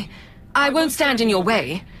worry. I won't stand in your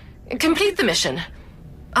way. Complete the mission.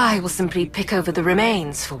 I will simply pick over the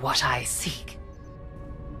remains for what I seek.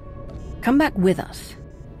 Come back with us.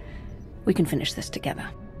 We can finish this together.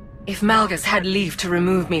 If Malgus had leave to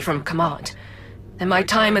remove me from command, then my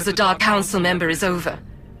time as a Dark Council member is over.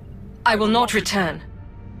 I will not return.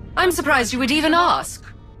 I'm surprised you would even ask.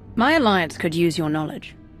 My alliance could use your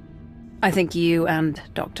knowledge. I think you and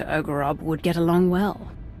Dr. Ogorob would get along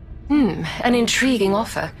well. An intriguing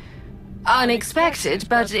offer. Unexpected,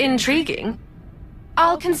 but intriguing.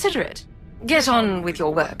 I'll consider it. Get on with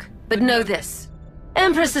your work, but know this.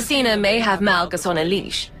 Empress Asina may have Malgus on a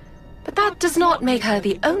leash, but that does not make her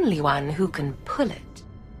the only one who can pull it.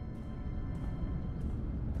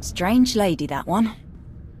 Strange lady, that one.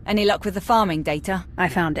 Any luck with the farming data? I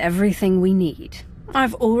found everything we need.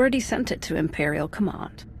 I've already sent it to Imperial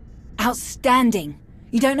Command. Outstanding!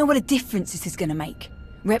 You don't know what a difference this is gonna make.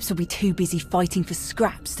 Reps will be too busy fighting for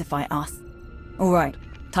scraps to fight us. Alright,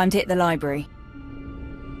 time to hit the library.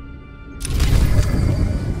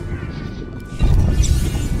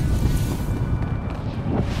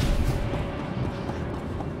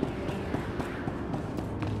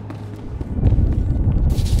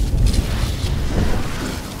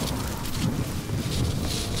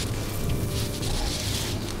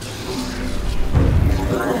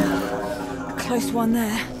 There's one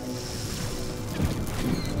there.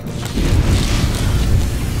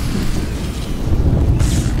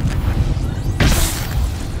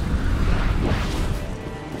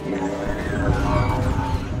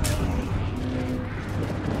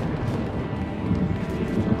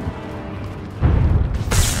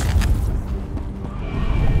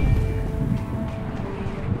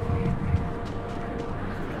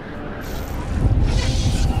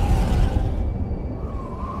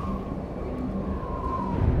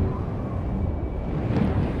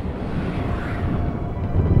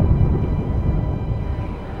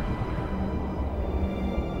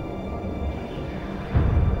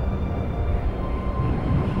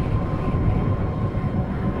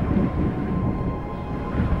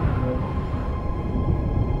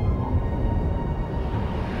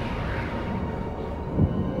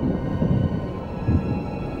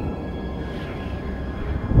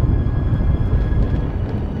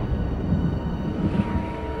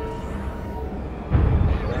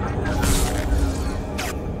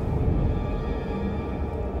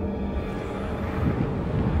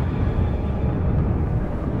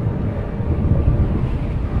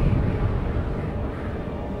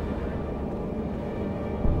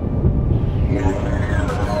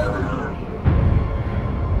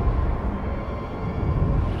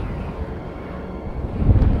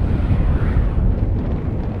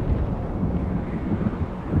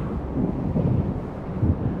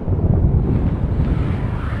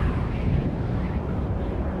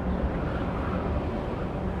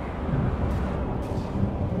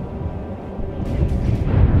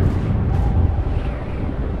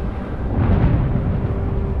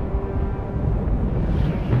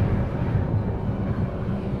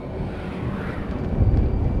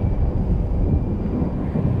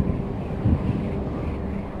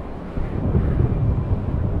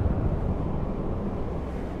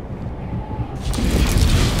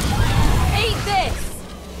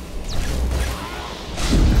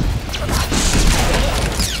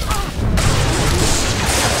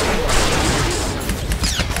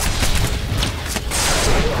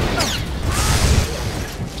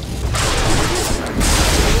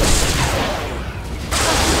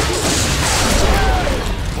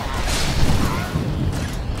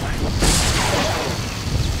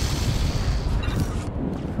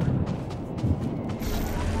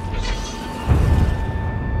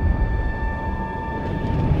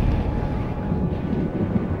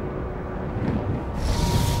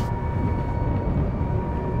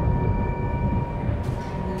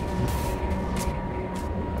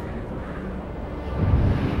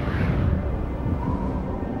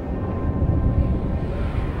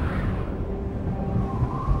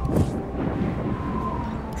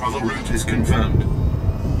 Travel route is confirmed.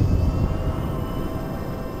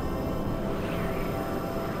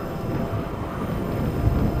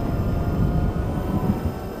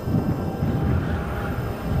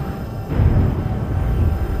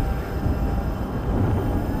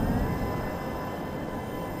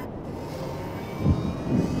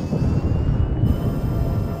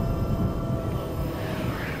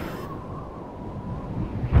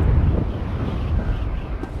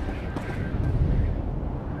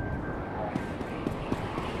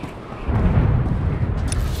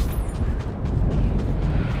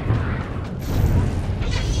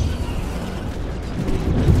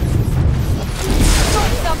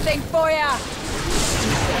 For ya!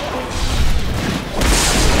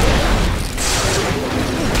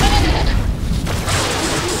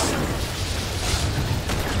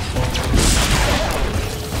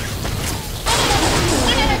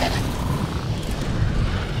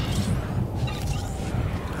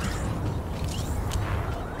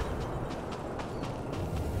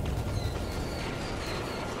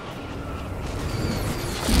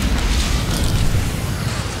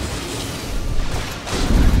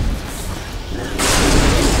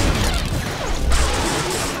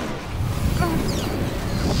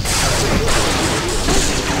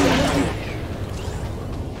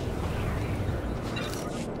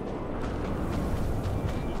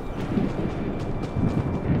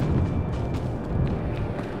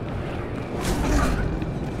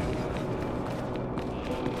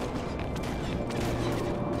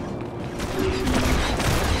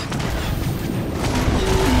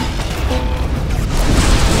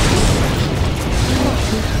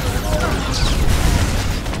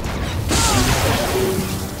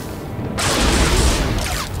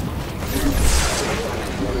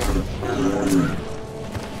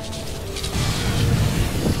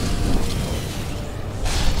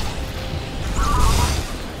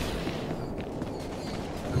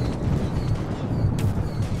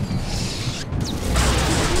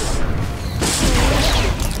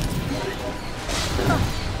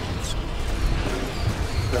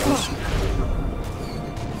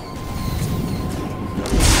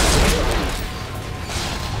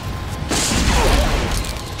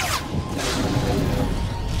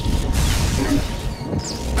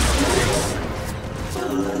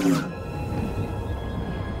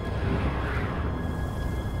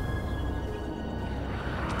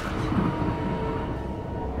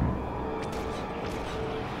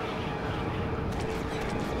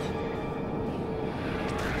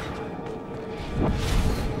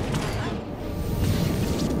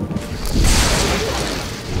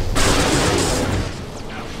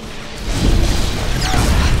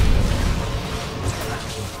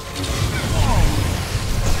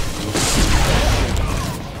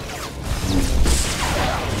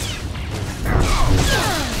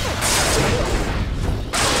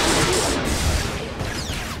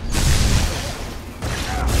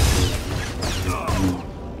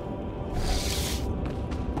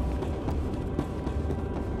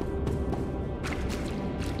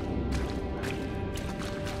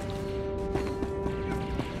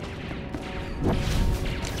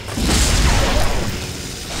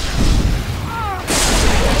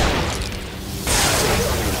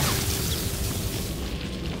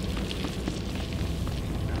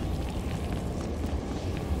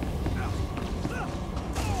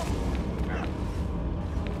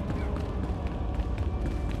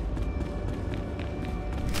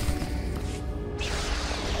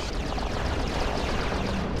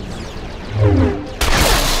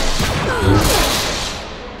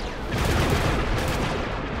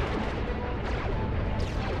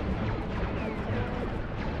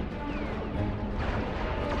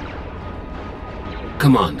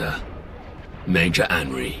 Commander, Major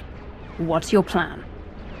Anri. What's your plan?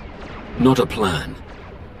 Not a plan.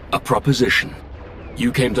 A proposition.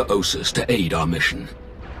 You came to Ossus to aid our mission.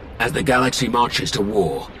 As the galaxy marches to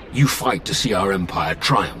war, you fight to see our empire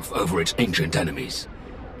triumph over its ancient enemies.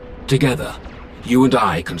 Together, you and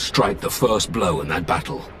I can strike the first blow in that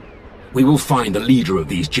battle. We will find the leader of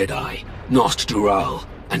these Jedi, Nost Dural,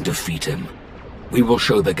 and defeat him. We will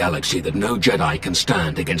show the galaxy that no Jedi can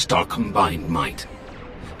stand against our combined might.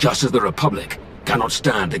 Just as the Republic cannot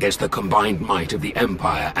stand against the combined might of the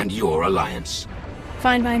Empire and your alliance.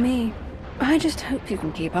 Fine by me. I just hope you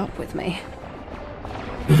can keep up with me.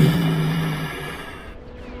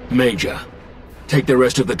 Major, take the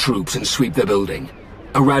rest of the troops and sweep the building.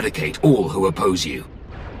 Eradicate all who oppose you.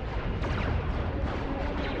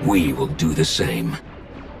 We will do the same.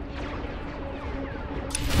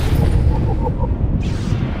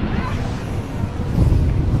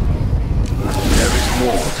 There is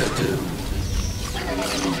more to do.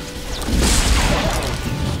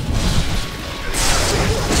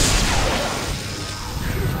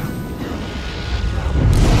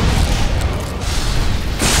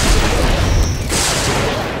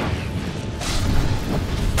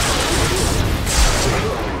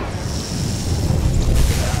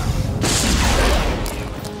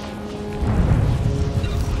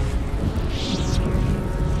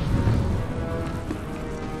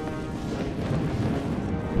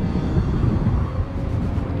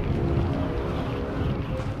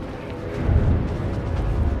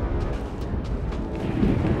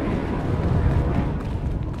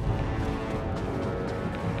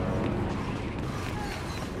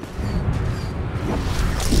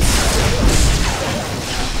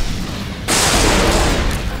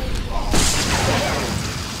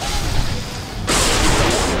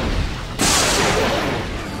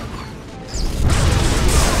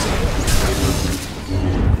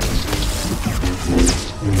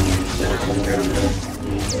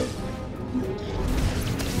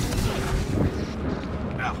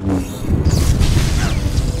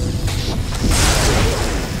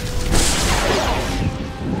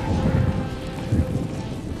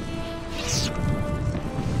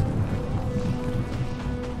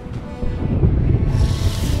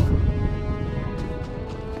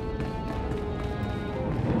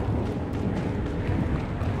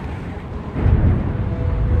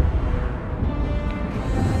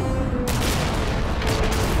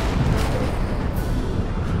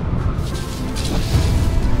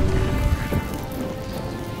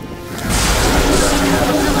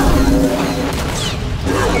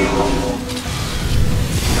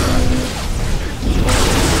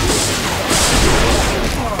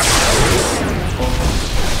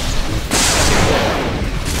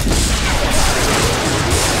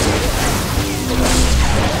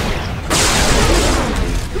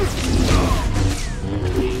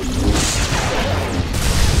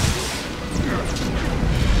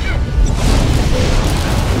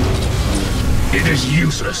 It is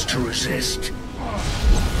useless to resist.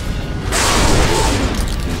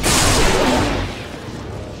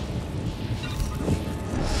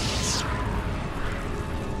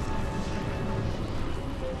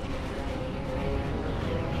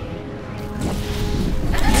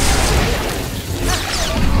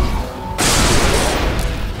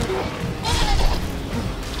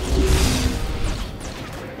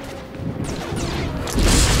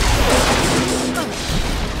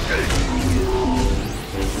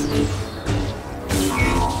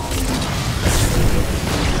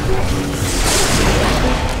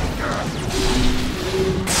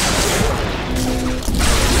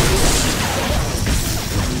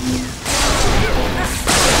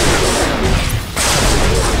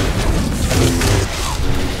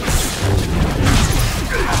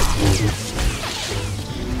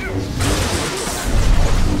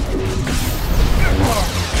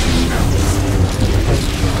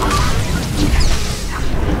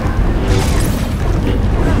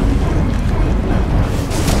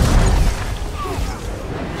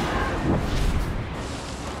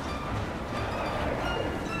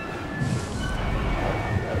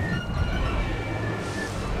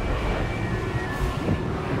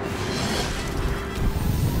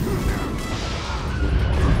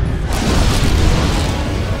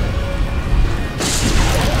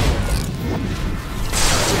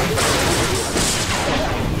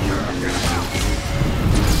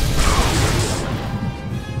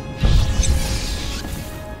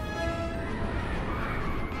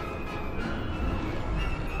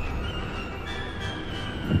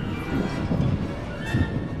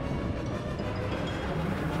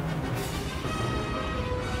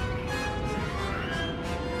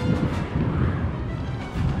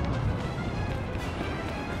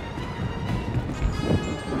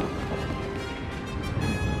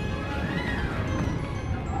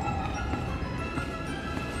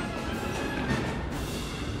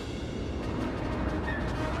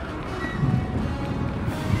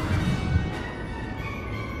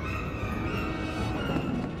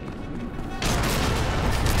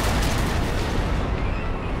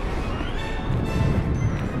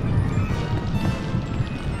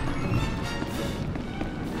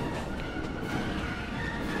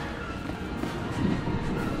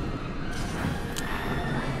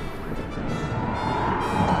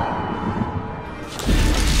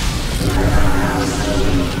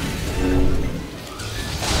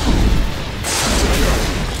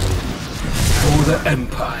 the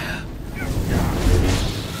Empire.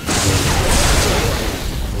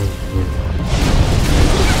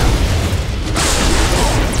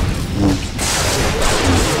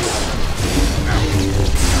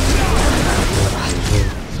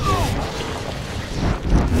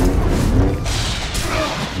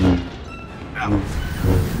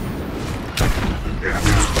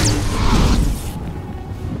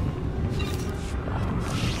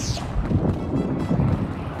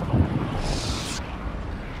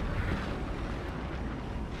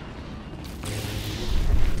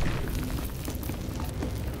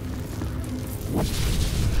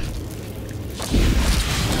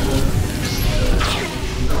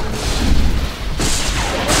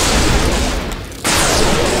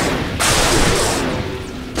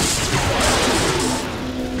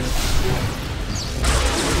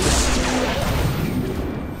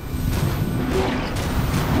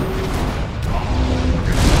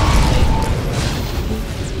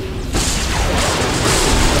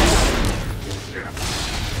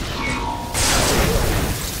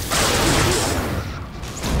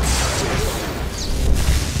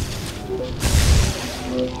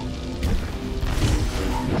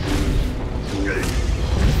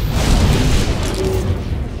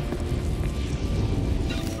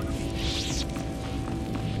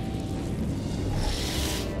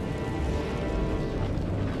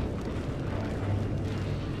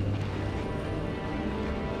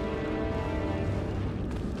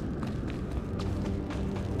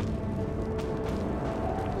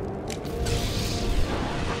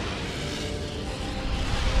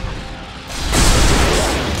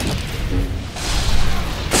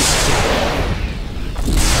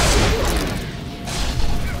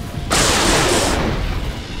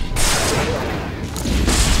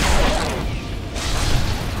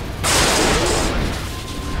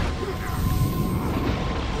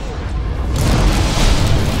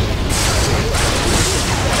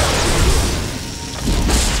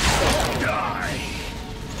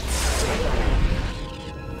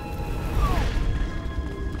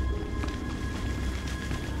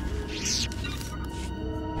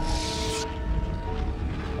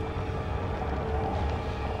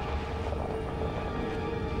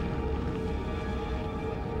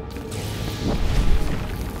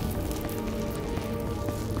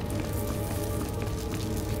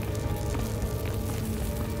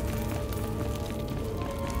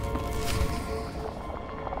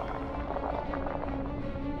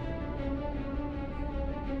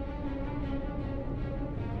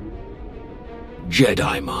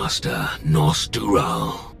 Jedi Master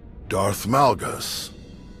SWTOR. Darth Malgus,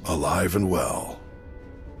 alive and well.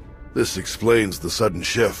 This explains the sudden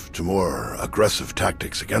shift to more aggressive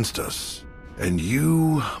tactics against us. And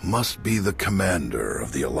you must be the commander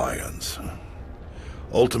of the Alliance.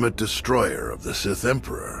 Ultimate destroyer of the Sith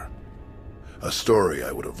Emperor. A story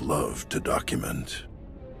I would have loved to document.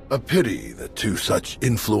 A pity that two such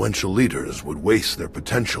influential leaders would waste their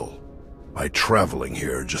potential by traveling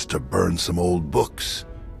here just to burn some old books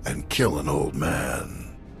and kill an old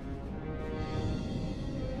man.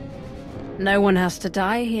 No one has to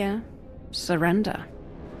die here. Surrender.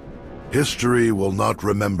 History will not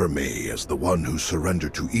remember me as the one who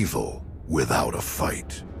surrendered to evil without a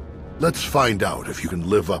fight. Let's find out if you can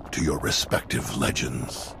live up to your respective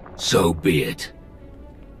legends. So be it,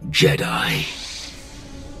 Jedi.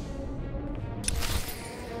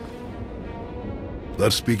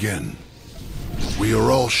 Let's begin. We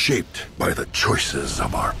are all shaped by the choices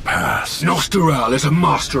of our past. SWTOR is a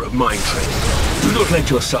master of mind tricks. Do not let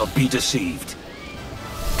yourself be deceived.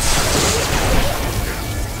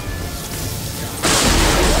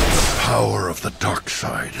 The power of the dark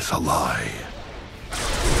side is a lie.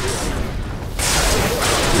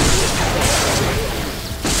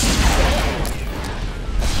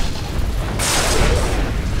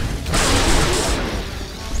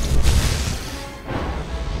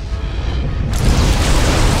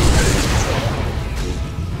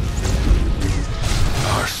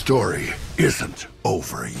 Our story isn't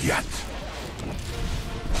over yet.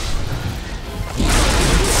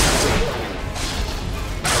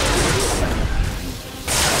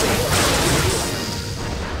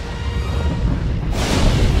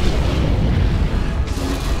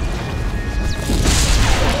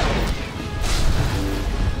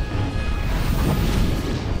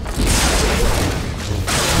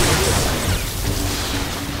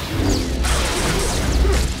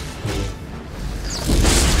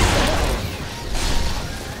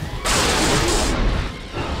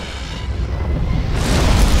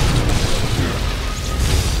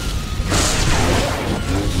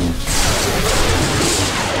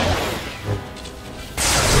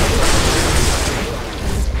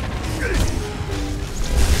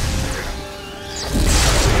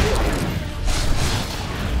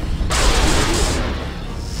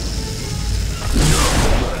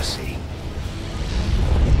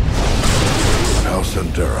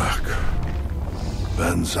 Durak.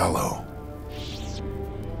 Ben Zalo.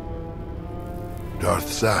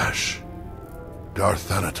 Darth Zash. Darth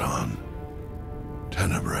Thanaton.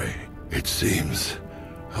 Tenebrae. It seems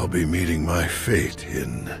I'll be meeting my fate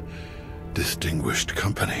in distinguished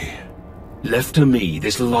company. Left to me,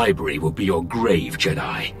 this library will be your grave,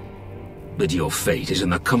 Jedi. But your fate is in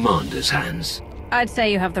the Commander's hands. I'd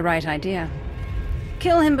say you have the right idea.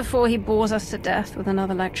 Kill him before he bores us to death with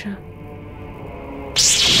another lecture.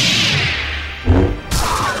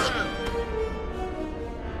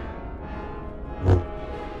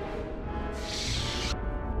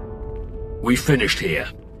 We finished here.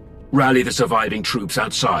 Rally the surviving troops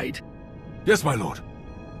outside. Yes, my lord.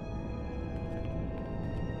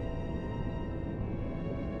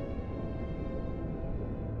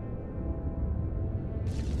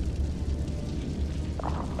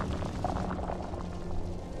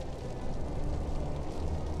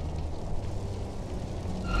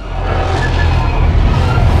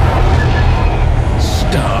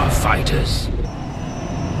 Starfighters.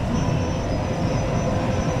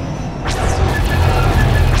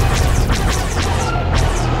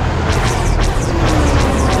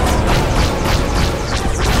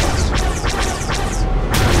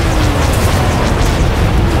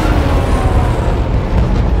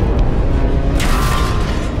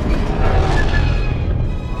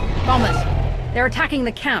 They're attacking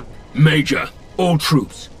the camp. Major, all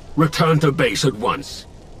troops, return to base at once.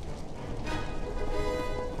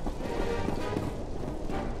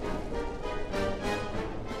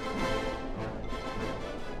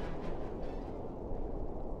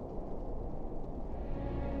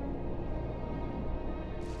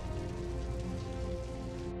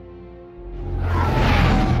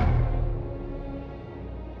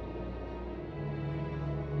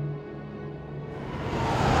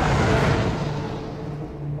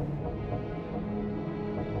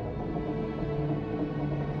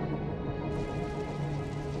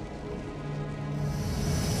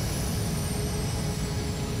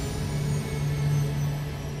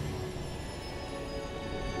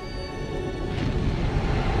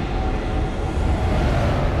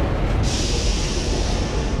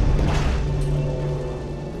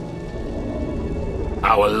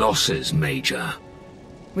 Our losses, Major.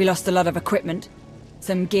 We lost a lot of equipment.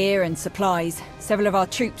 Some gear and supplies. Several of our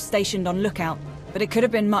troops stationed on lookout. But it could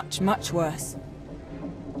have been much, much worse.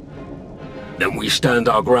 Then we stand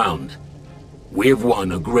our ground. We have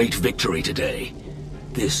won a great victory today.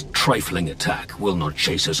 This trifling attack will not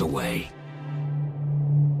chase us away.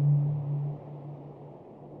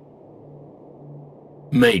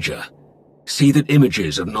 Major, see that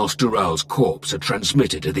images of Nostural's corpse are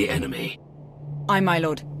transmitted to the enemy. Aye, my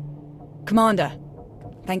lord. Commander,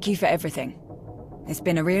 thank you for everything. It's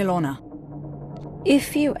been a real honor.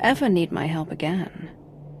 If you ever need my help again,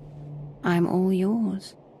 I'm all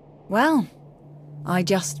yours. Well, I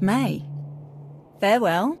just may.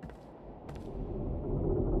 Farewell.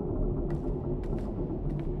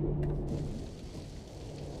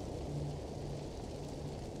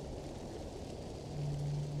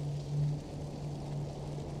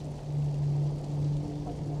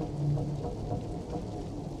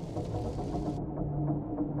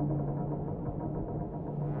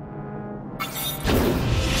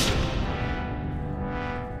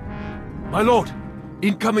 My lord!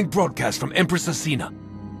 Incoming broadcast from Empress Asina.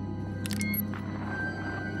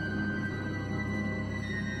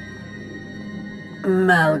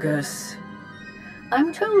 Malgus,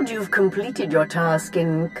 I'm told you've completed your task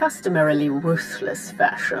in customarily ruthless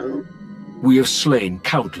fashion. We have slain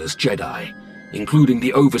countless Jedi, including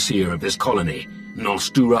the overseer of this colony,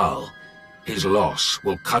 Nostural. His loss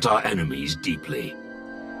will cut our enemies deeply.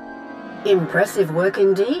 Impressive work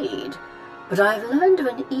indeed. But I've learned of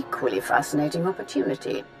an equally fascinating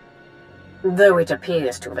opportunity. Though it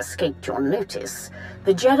appears to have escaped your notice,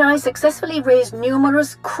 the Jedi successfully raised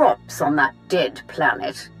numerous crops on that dead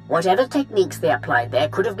planet. Whatever techniques they applied there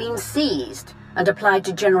could have been seized and applied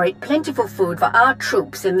to generate plentiful food for our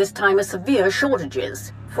troops in this time of severe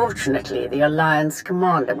shortages. Fortunately, the Alliance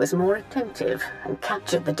commander was more attentive and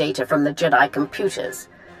captured the data from the Jedi computers.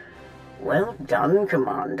 Well done,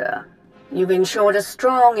 Commander. You've ensured a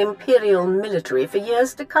strong Imperial military for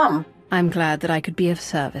years to come. I'm glad that I could be of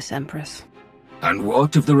service, Empress. And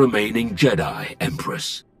what of the remaining Jedi,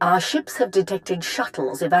 Empress? Our ships have detected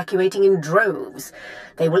shuttles evacuating in droves.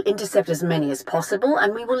 They will intercept as many as possible,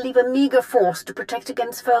 and we will leave a meager force to protect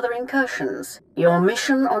against further incursions. Your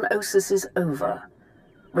mission on Ossus is over.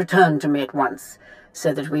 Return to me at once,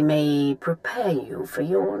 so that we may prepare you for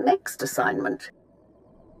your next assignment.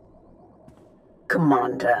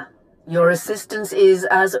 Commander, Your assistance is,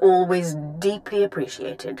 as always, deeply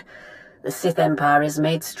appreciated. The Sith Empire is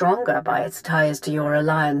made stronger by its ties to your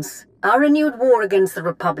alliance. Our renewed war against the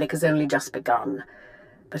Republic has only just begun,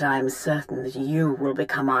 but I am certain that you will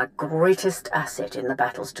become our greatest asset in the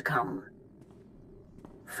battles to come.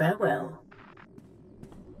 Farewell.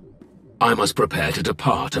 I must prepare to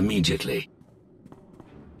depart immediately.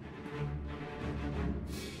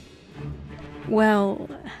 Well,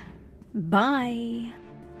 bye.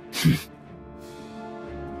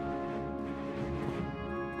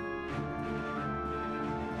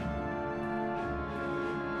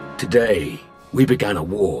 Today, we began a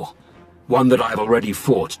war. One that I've already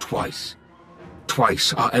fought twice.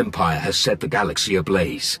 Twice our Empire has set the galaxy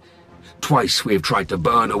ablaze. Twice we have tried to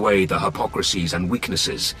burn away the hypocrisies and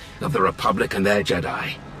weaknesses of the Republic and their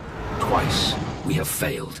Jedi. Twice we have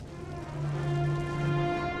failed.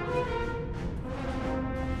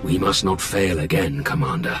 We must not fail again,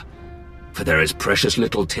 Commander, for there is precious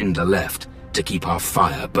little tinder left to keep our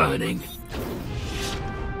fire burning.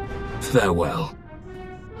 Farewell.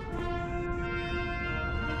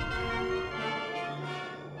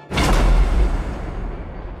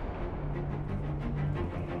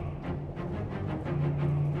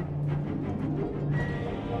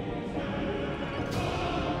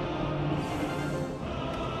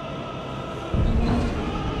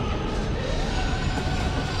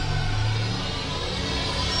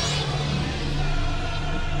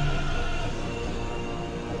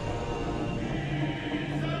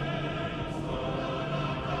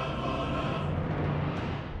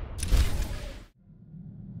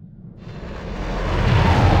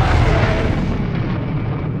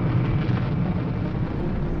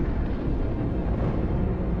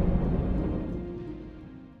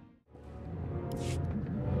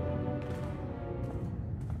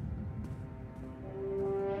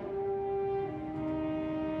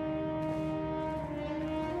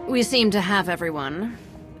 We seem to have everyone.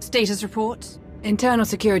 Status reports? Internal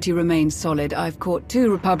security remains solid. I've caught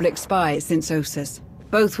 2 Republic spies since Ossus.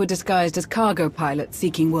 Both were disguised as cargo pilots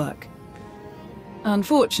seeking work.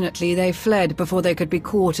 Unfortunately, they fled before they could be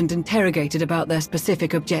caught and interrogated about their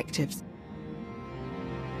specific objectives.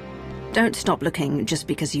 Don't stop looking just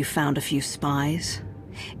because you found a few spies.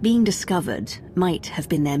 Being discovered might have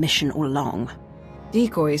been their mission all along.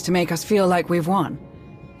 Decoys to make us feel like we've won.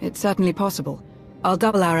 It's certainly possible. I'll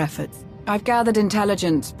double our efforts. I've gathered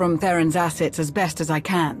intelligence from Theron's assets as best as I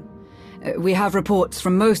can. We have reports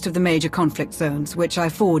from most of the major conflict zones, which I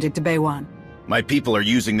forwarded to Baywan. My people are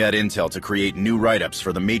using that intel to create new write-ups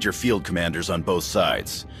for the major field commanders on both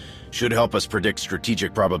sides. Should help us predict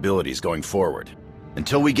strategic probabilities going forward.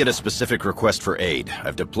 Until we get a specific request for aid,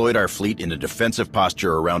 I've deployed our fleet in a defensive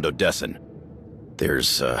posture around Odessen.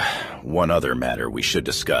 There's, one other matter we should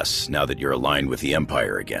discuss, now that you're aligned with the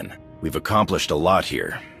Empire again. We've accomplished a lot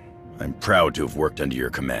here. I'm proud to have worked under your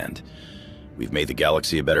command. We've made the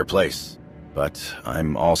galaxy a better place. But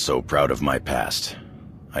I'm also proud of my past.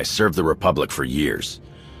 I served the Republic for years.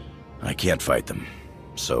 I can't fight them,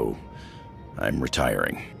 so I'm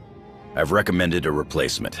retiring. I've recommended a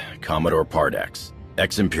replacement, Commodore Pardax.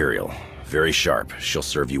 Ex-Imperial, very sharp, she'll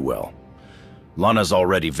serve you well. Lana's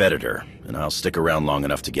already vetted her, and I'll stick around long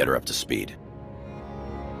enough to get her up to speed.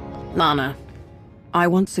 Lana, I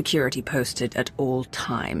want security posted at all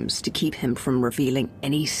times to keep him from revealing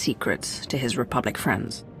any secrets to his Republic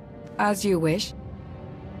friends. As you wish.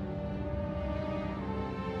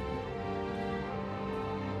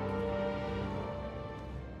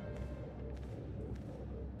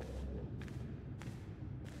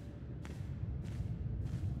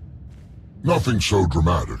 Nothing so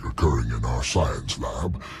dramatic occurring in our science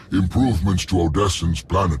lab. Improvements to Odessen's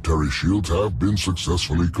planetary shields have been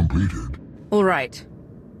successfully completed. All right.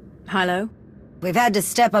 Hilo? We've had to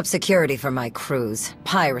step up security for my crews.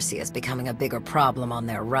 Piracy is becoming a bigger problem on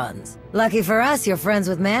their runs. Lucky for us, you're friends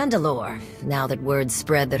with Mandalore. Now that word's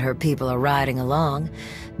spread that her people are riding along,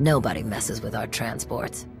 nobody messes with our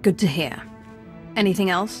transports. Good to hear. Anything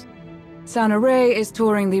else? Sana Ray is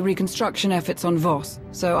touring the reconstruction efforts on Voss,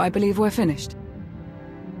 so I believe we're finished.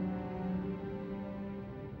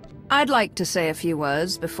 I'd like to say a few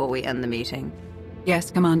words before we end the meeting.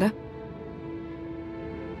 Yes, Commander?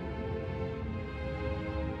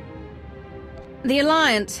 The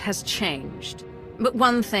Alliance has changed, but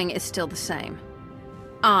one thing is still the same.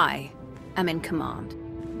 I am in command.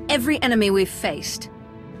 Every enemy we've faced,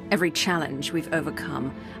 every challenge we've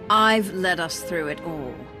overcome, I've led us through it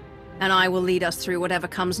all. And I will lead us through whatever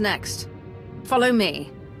comes next. Follow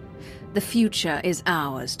me. The future is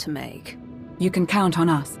ours to make. You can count on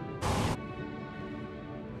us.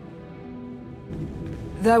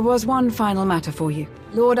 There was one final matter for you.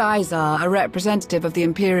 Lord Izar, a representative of the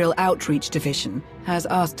Imperial Outreach Division, has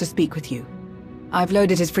asked to speak with you. I've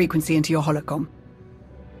loaded his frequency into your holocom.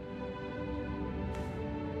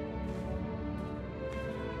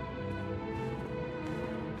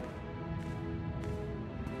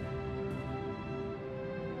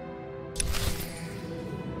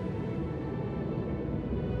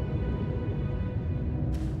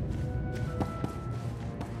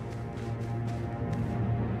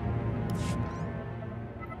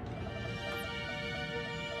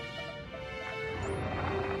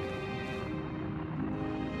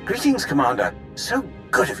 Greetings, Commander. So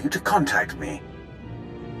good of you to contact me.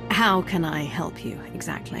 How can I help you,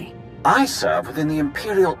 exactly? I serve within the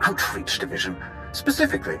Imperial Outreach Division.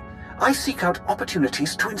 Specifically, I seek out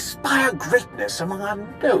opportunities to inspire greatness among our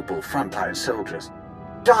noble frontline soldiers.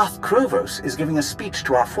 Darth Krovos is giving a speech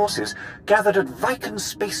to our forces gathered at Viken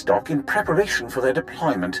Space Dock in preparation for their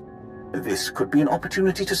deployment. This could be an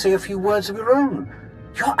opportunity to say a few words of your own.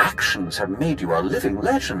 Your actions have made you a living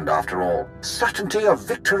legend, after all. Certainty of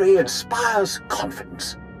victory inspires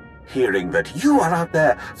confidence. Hearing that you are out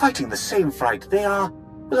there fighting the same fight they are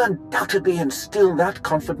will undoubtedly instill that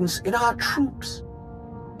confidence in our troops.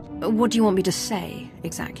 What do you want me to say,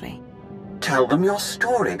 exactly? Tell them your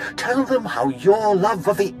story. Tell them how your love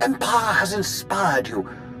of the Empire has inspired you.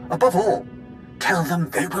 Above all, tell them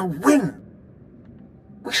they will win.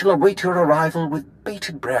 We shall await your arrival with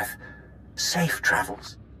bated breath. Safe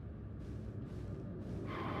travels.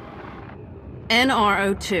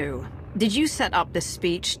 NRO2, did you set up this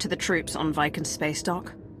speech to the troops on Viken Space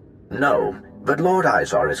Dock? No, but Lord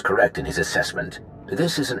Izar is correct in his assessment.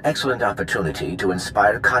 This is an excellent opportunity to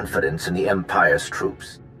inspire confidence in the Empire's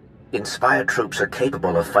troops. Inspired troops are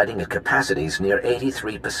capable of fighting at capacities near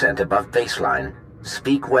 83% above baseline.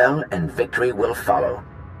 Speak well and victory will follow.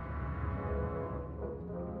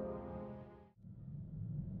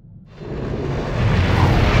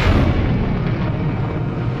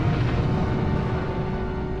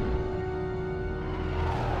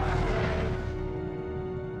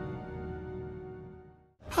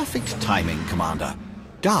 Perfect timing, Commander.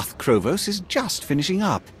 Darth Krovos is just finishing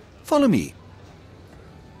up. Follow me.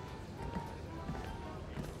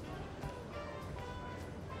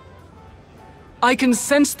 I can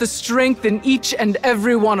sense the strength in each and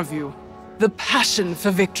every one of you. The passion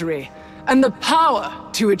for victory, and the power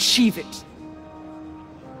to achieve it.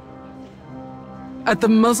 At the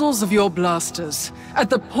muzzles of your blasters, at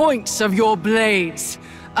the points of your blades,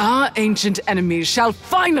 our ancient enemies shall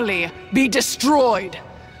finally be destroyed.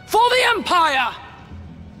 For the Empire!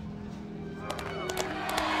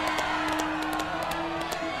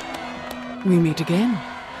 We meet again.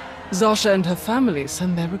 Zasha and her family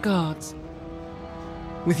send their regards.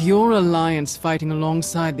 With your alliance fighting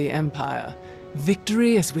alongside the Empire,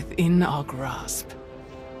 victory is within our grasp.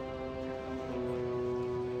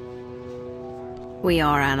 We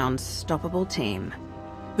are an unstoppable team.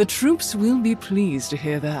 The troops will be pleased to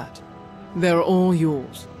hear that. They're all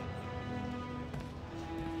yours.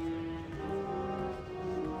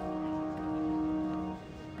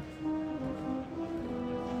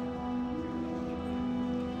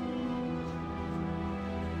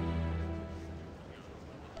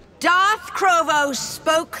 Darth Krovos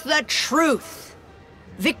spoke the truth.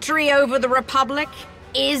 Victory over the Republic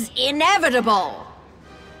is inevitable.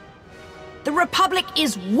 The Republic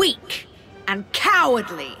is weak and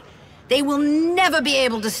cowardly. They will never be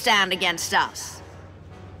able to stand against us.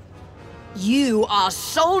 You are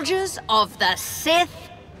soldiers of the Sith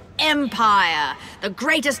Empire, the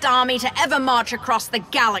greatest army to ever march across the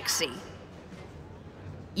galaxy.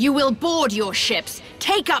 You will board your ships,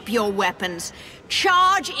 take up your weapons,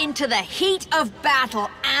 charge into the heat of battle,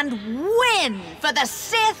 and win for the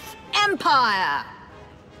Sith Empire!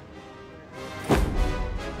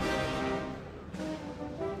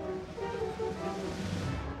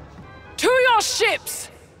 To your ships!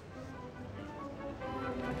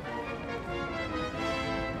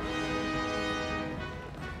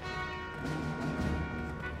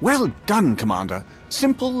 Well done, Commander.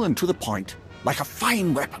 Simple and to the point, like a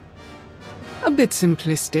fine weapon. A bit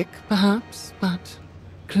simplistic, perhaps, but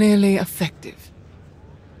clearly effective.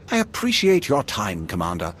 I appreciate your time,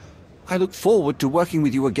 Commander. I look forward to working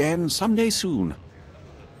with you again someday soon.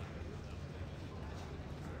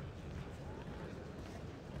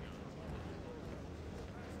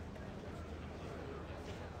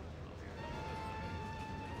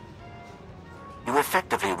 You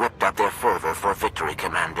effectively whipped up their fervor for victory,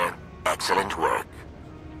 Commander. Excellent work.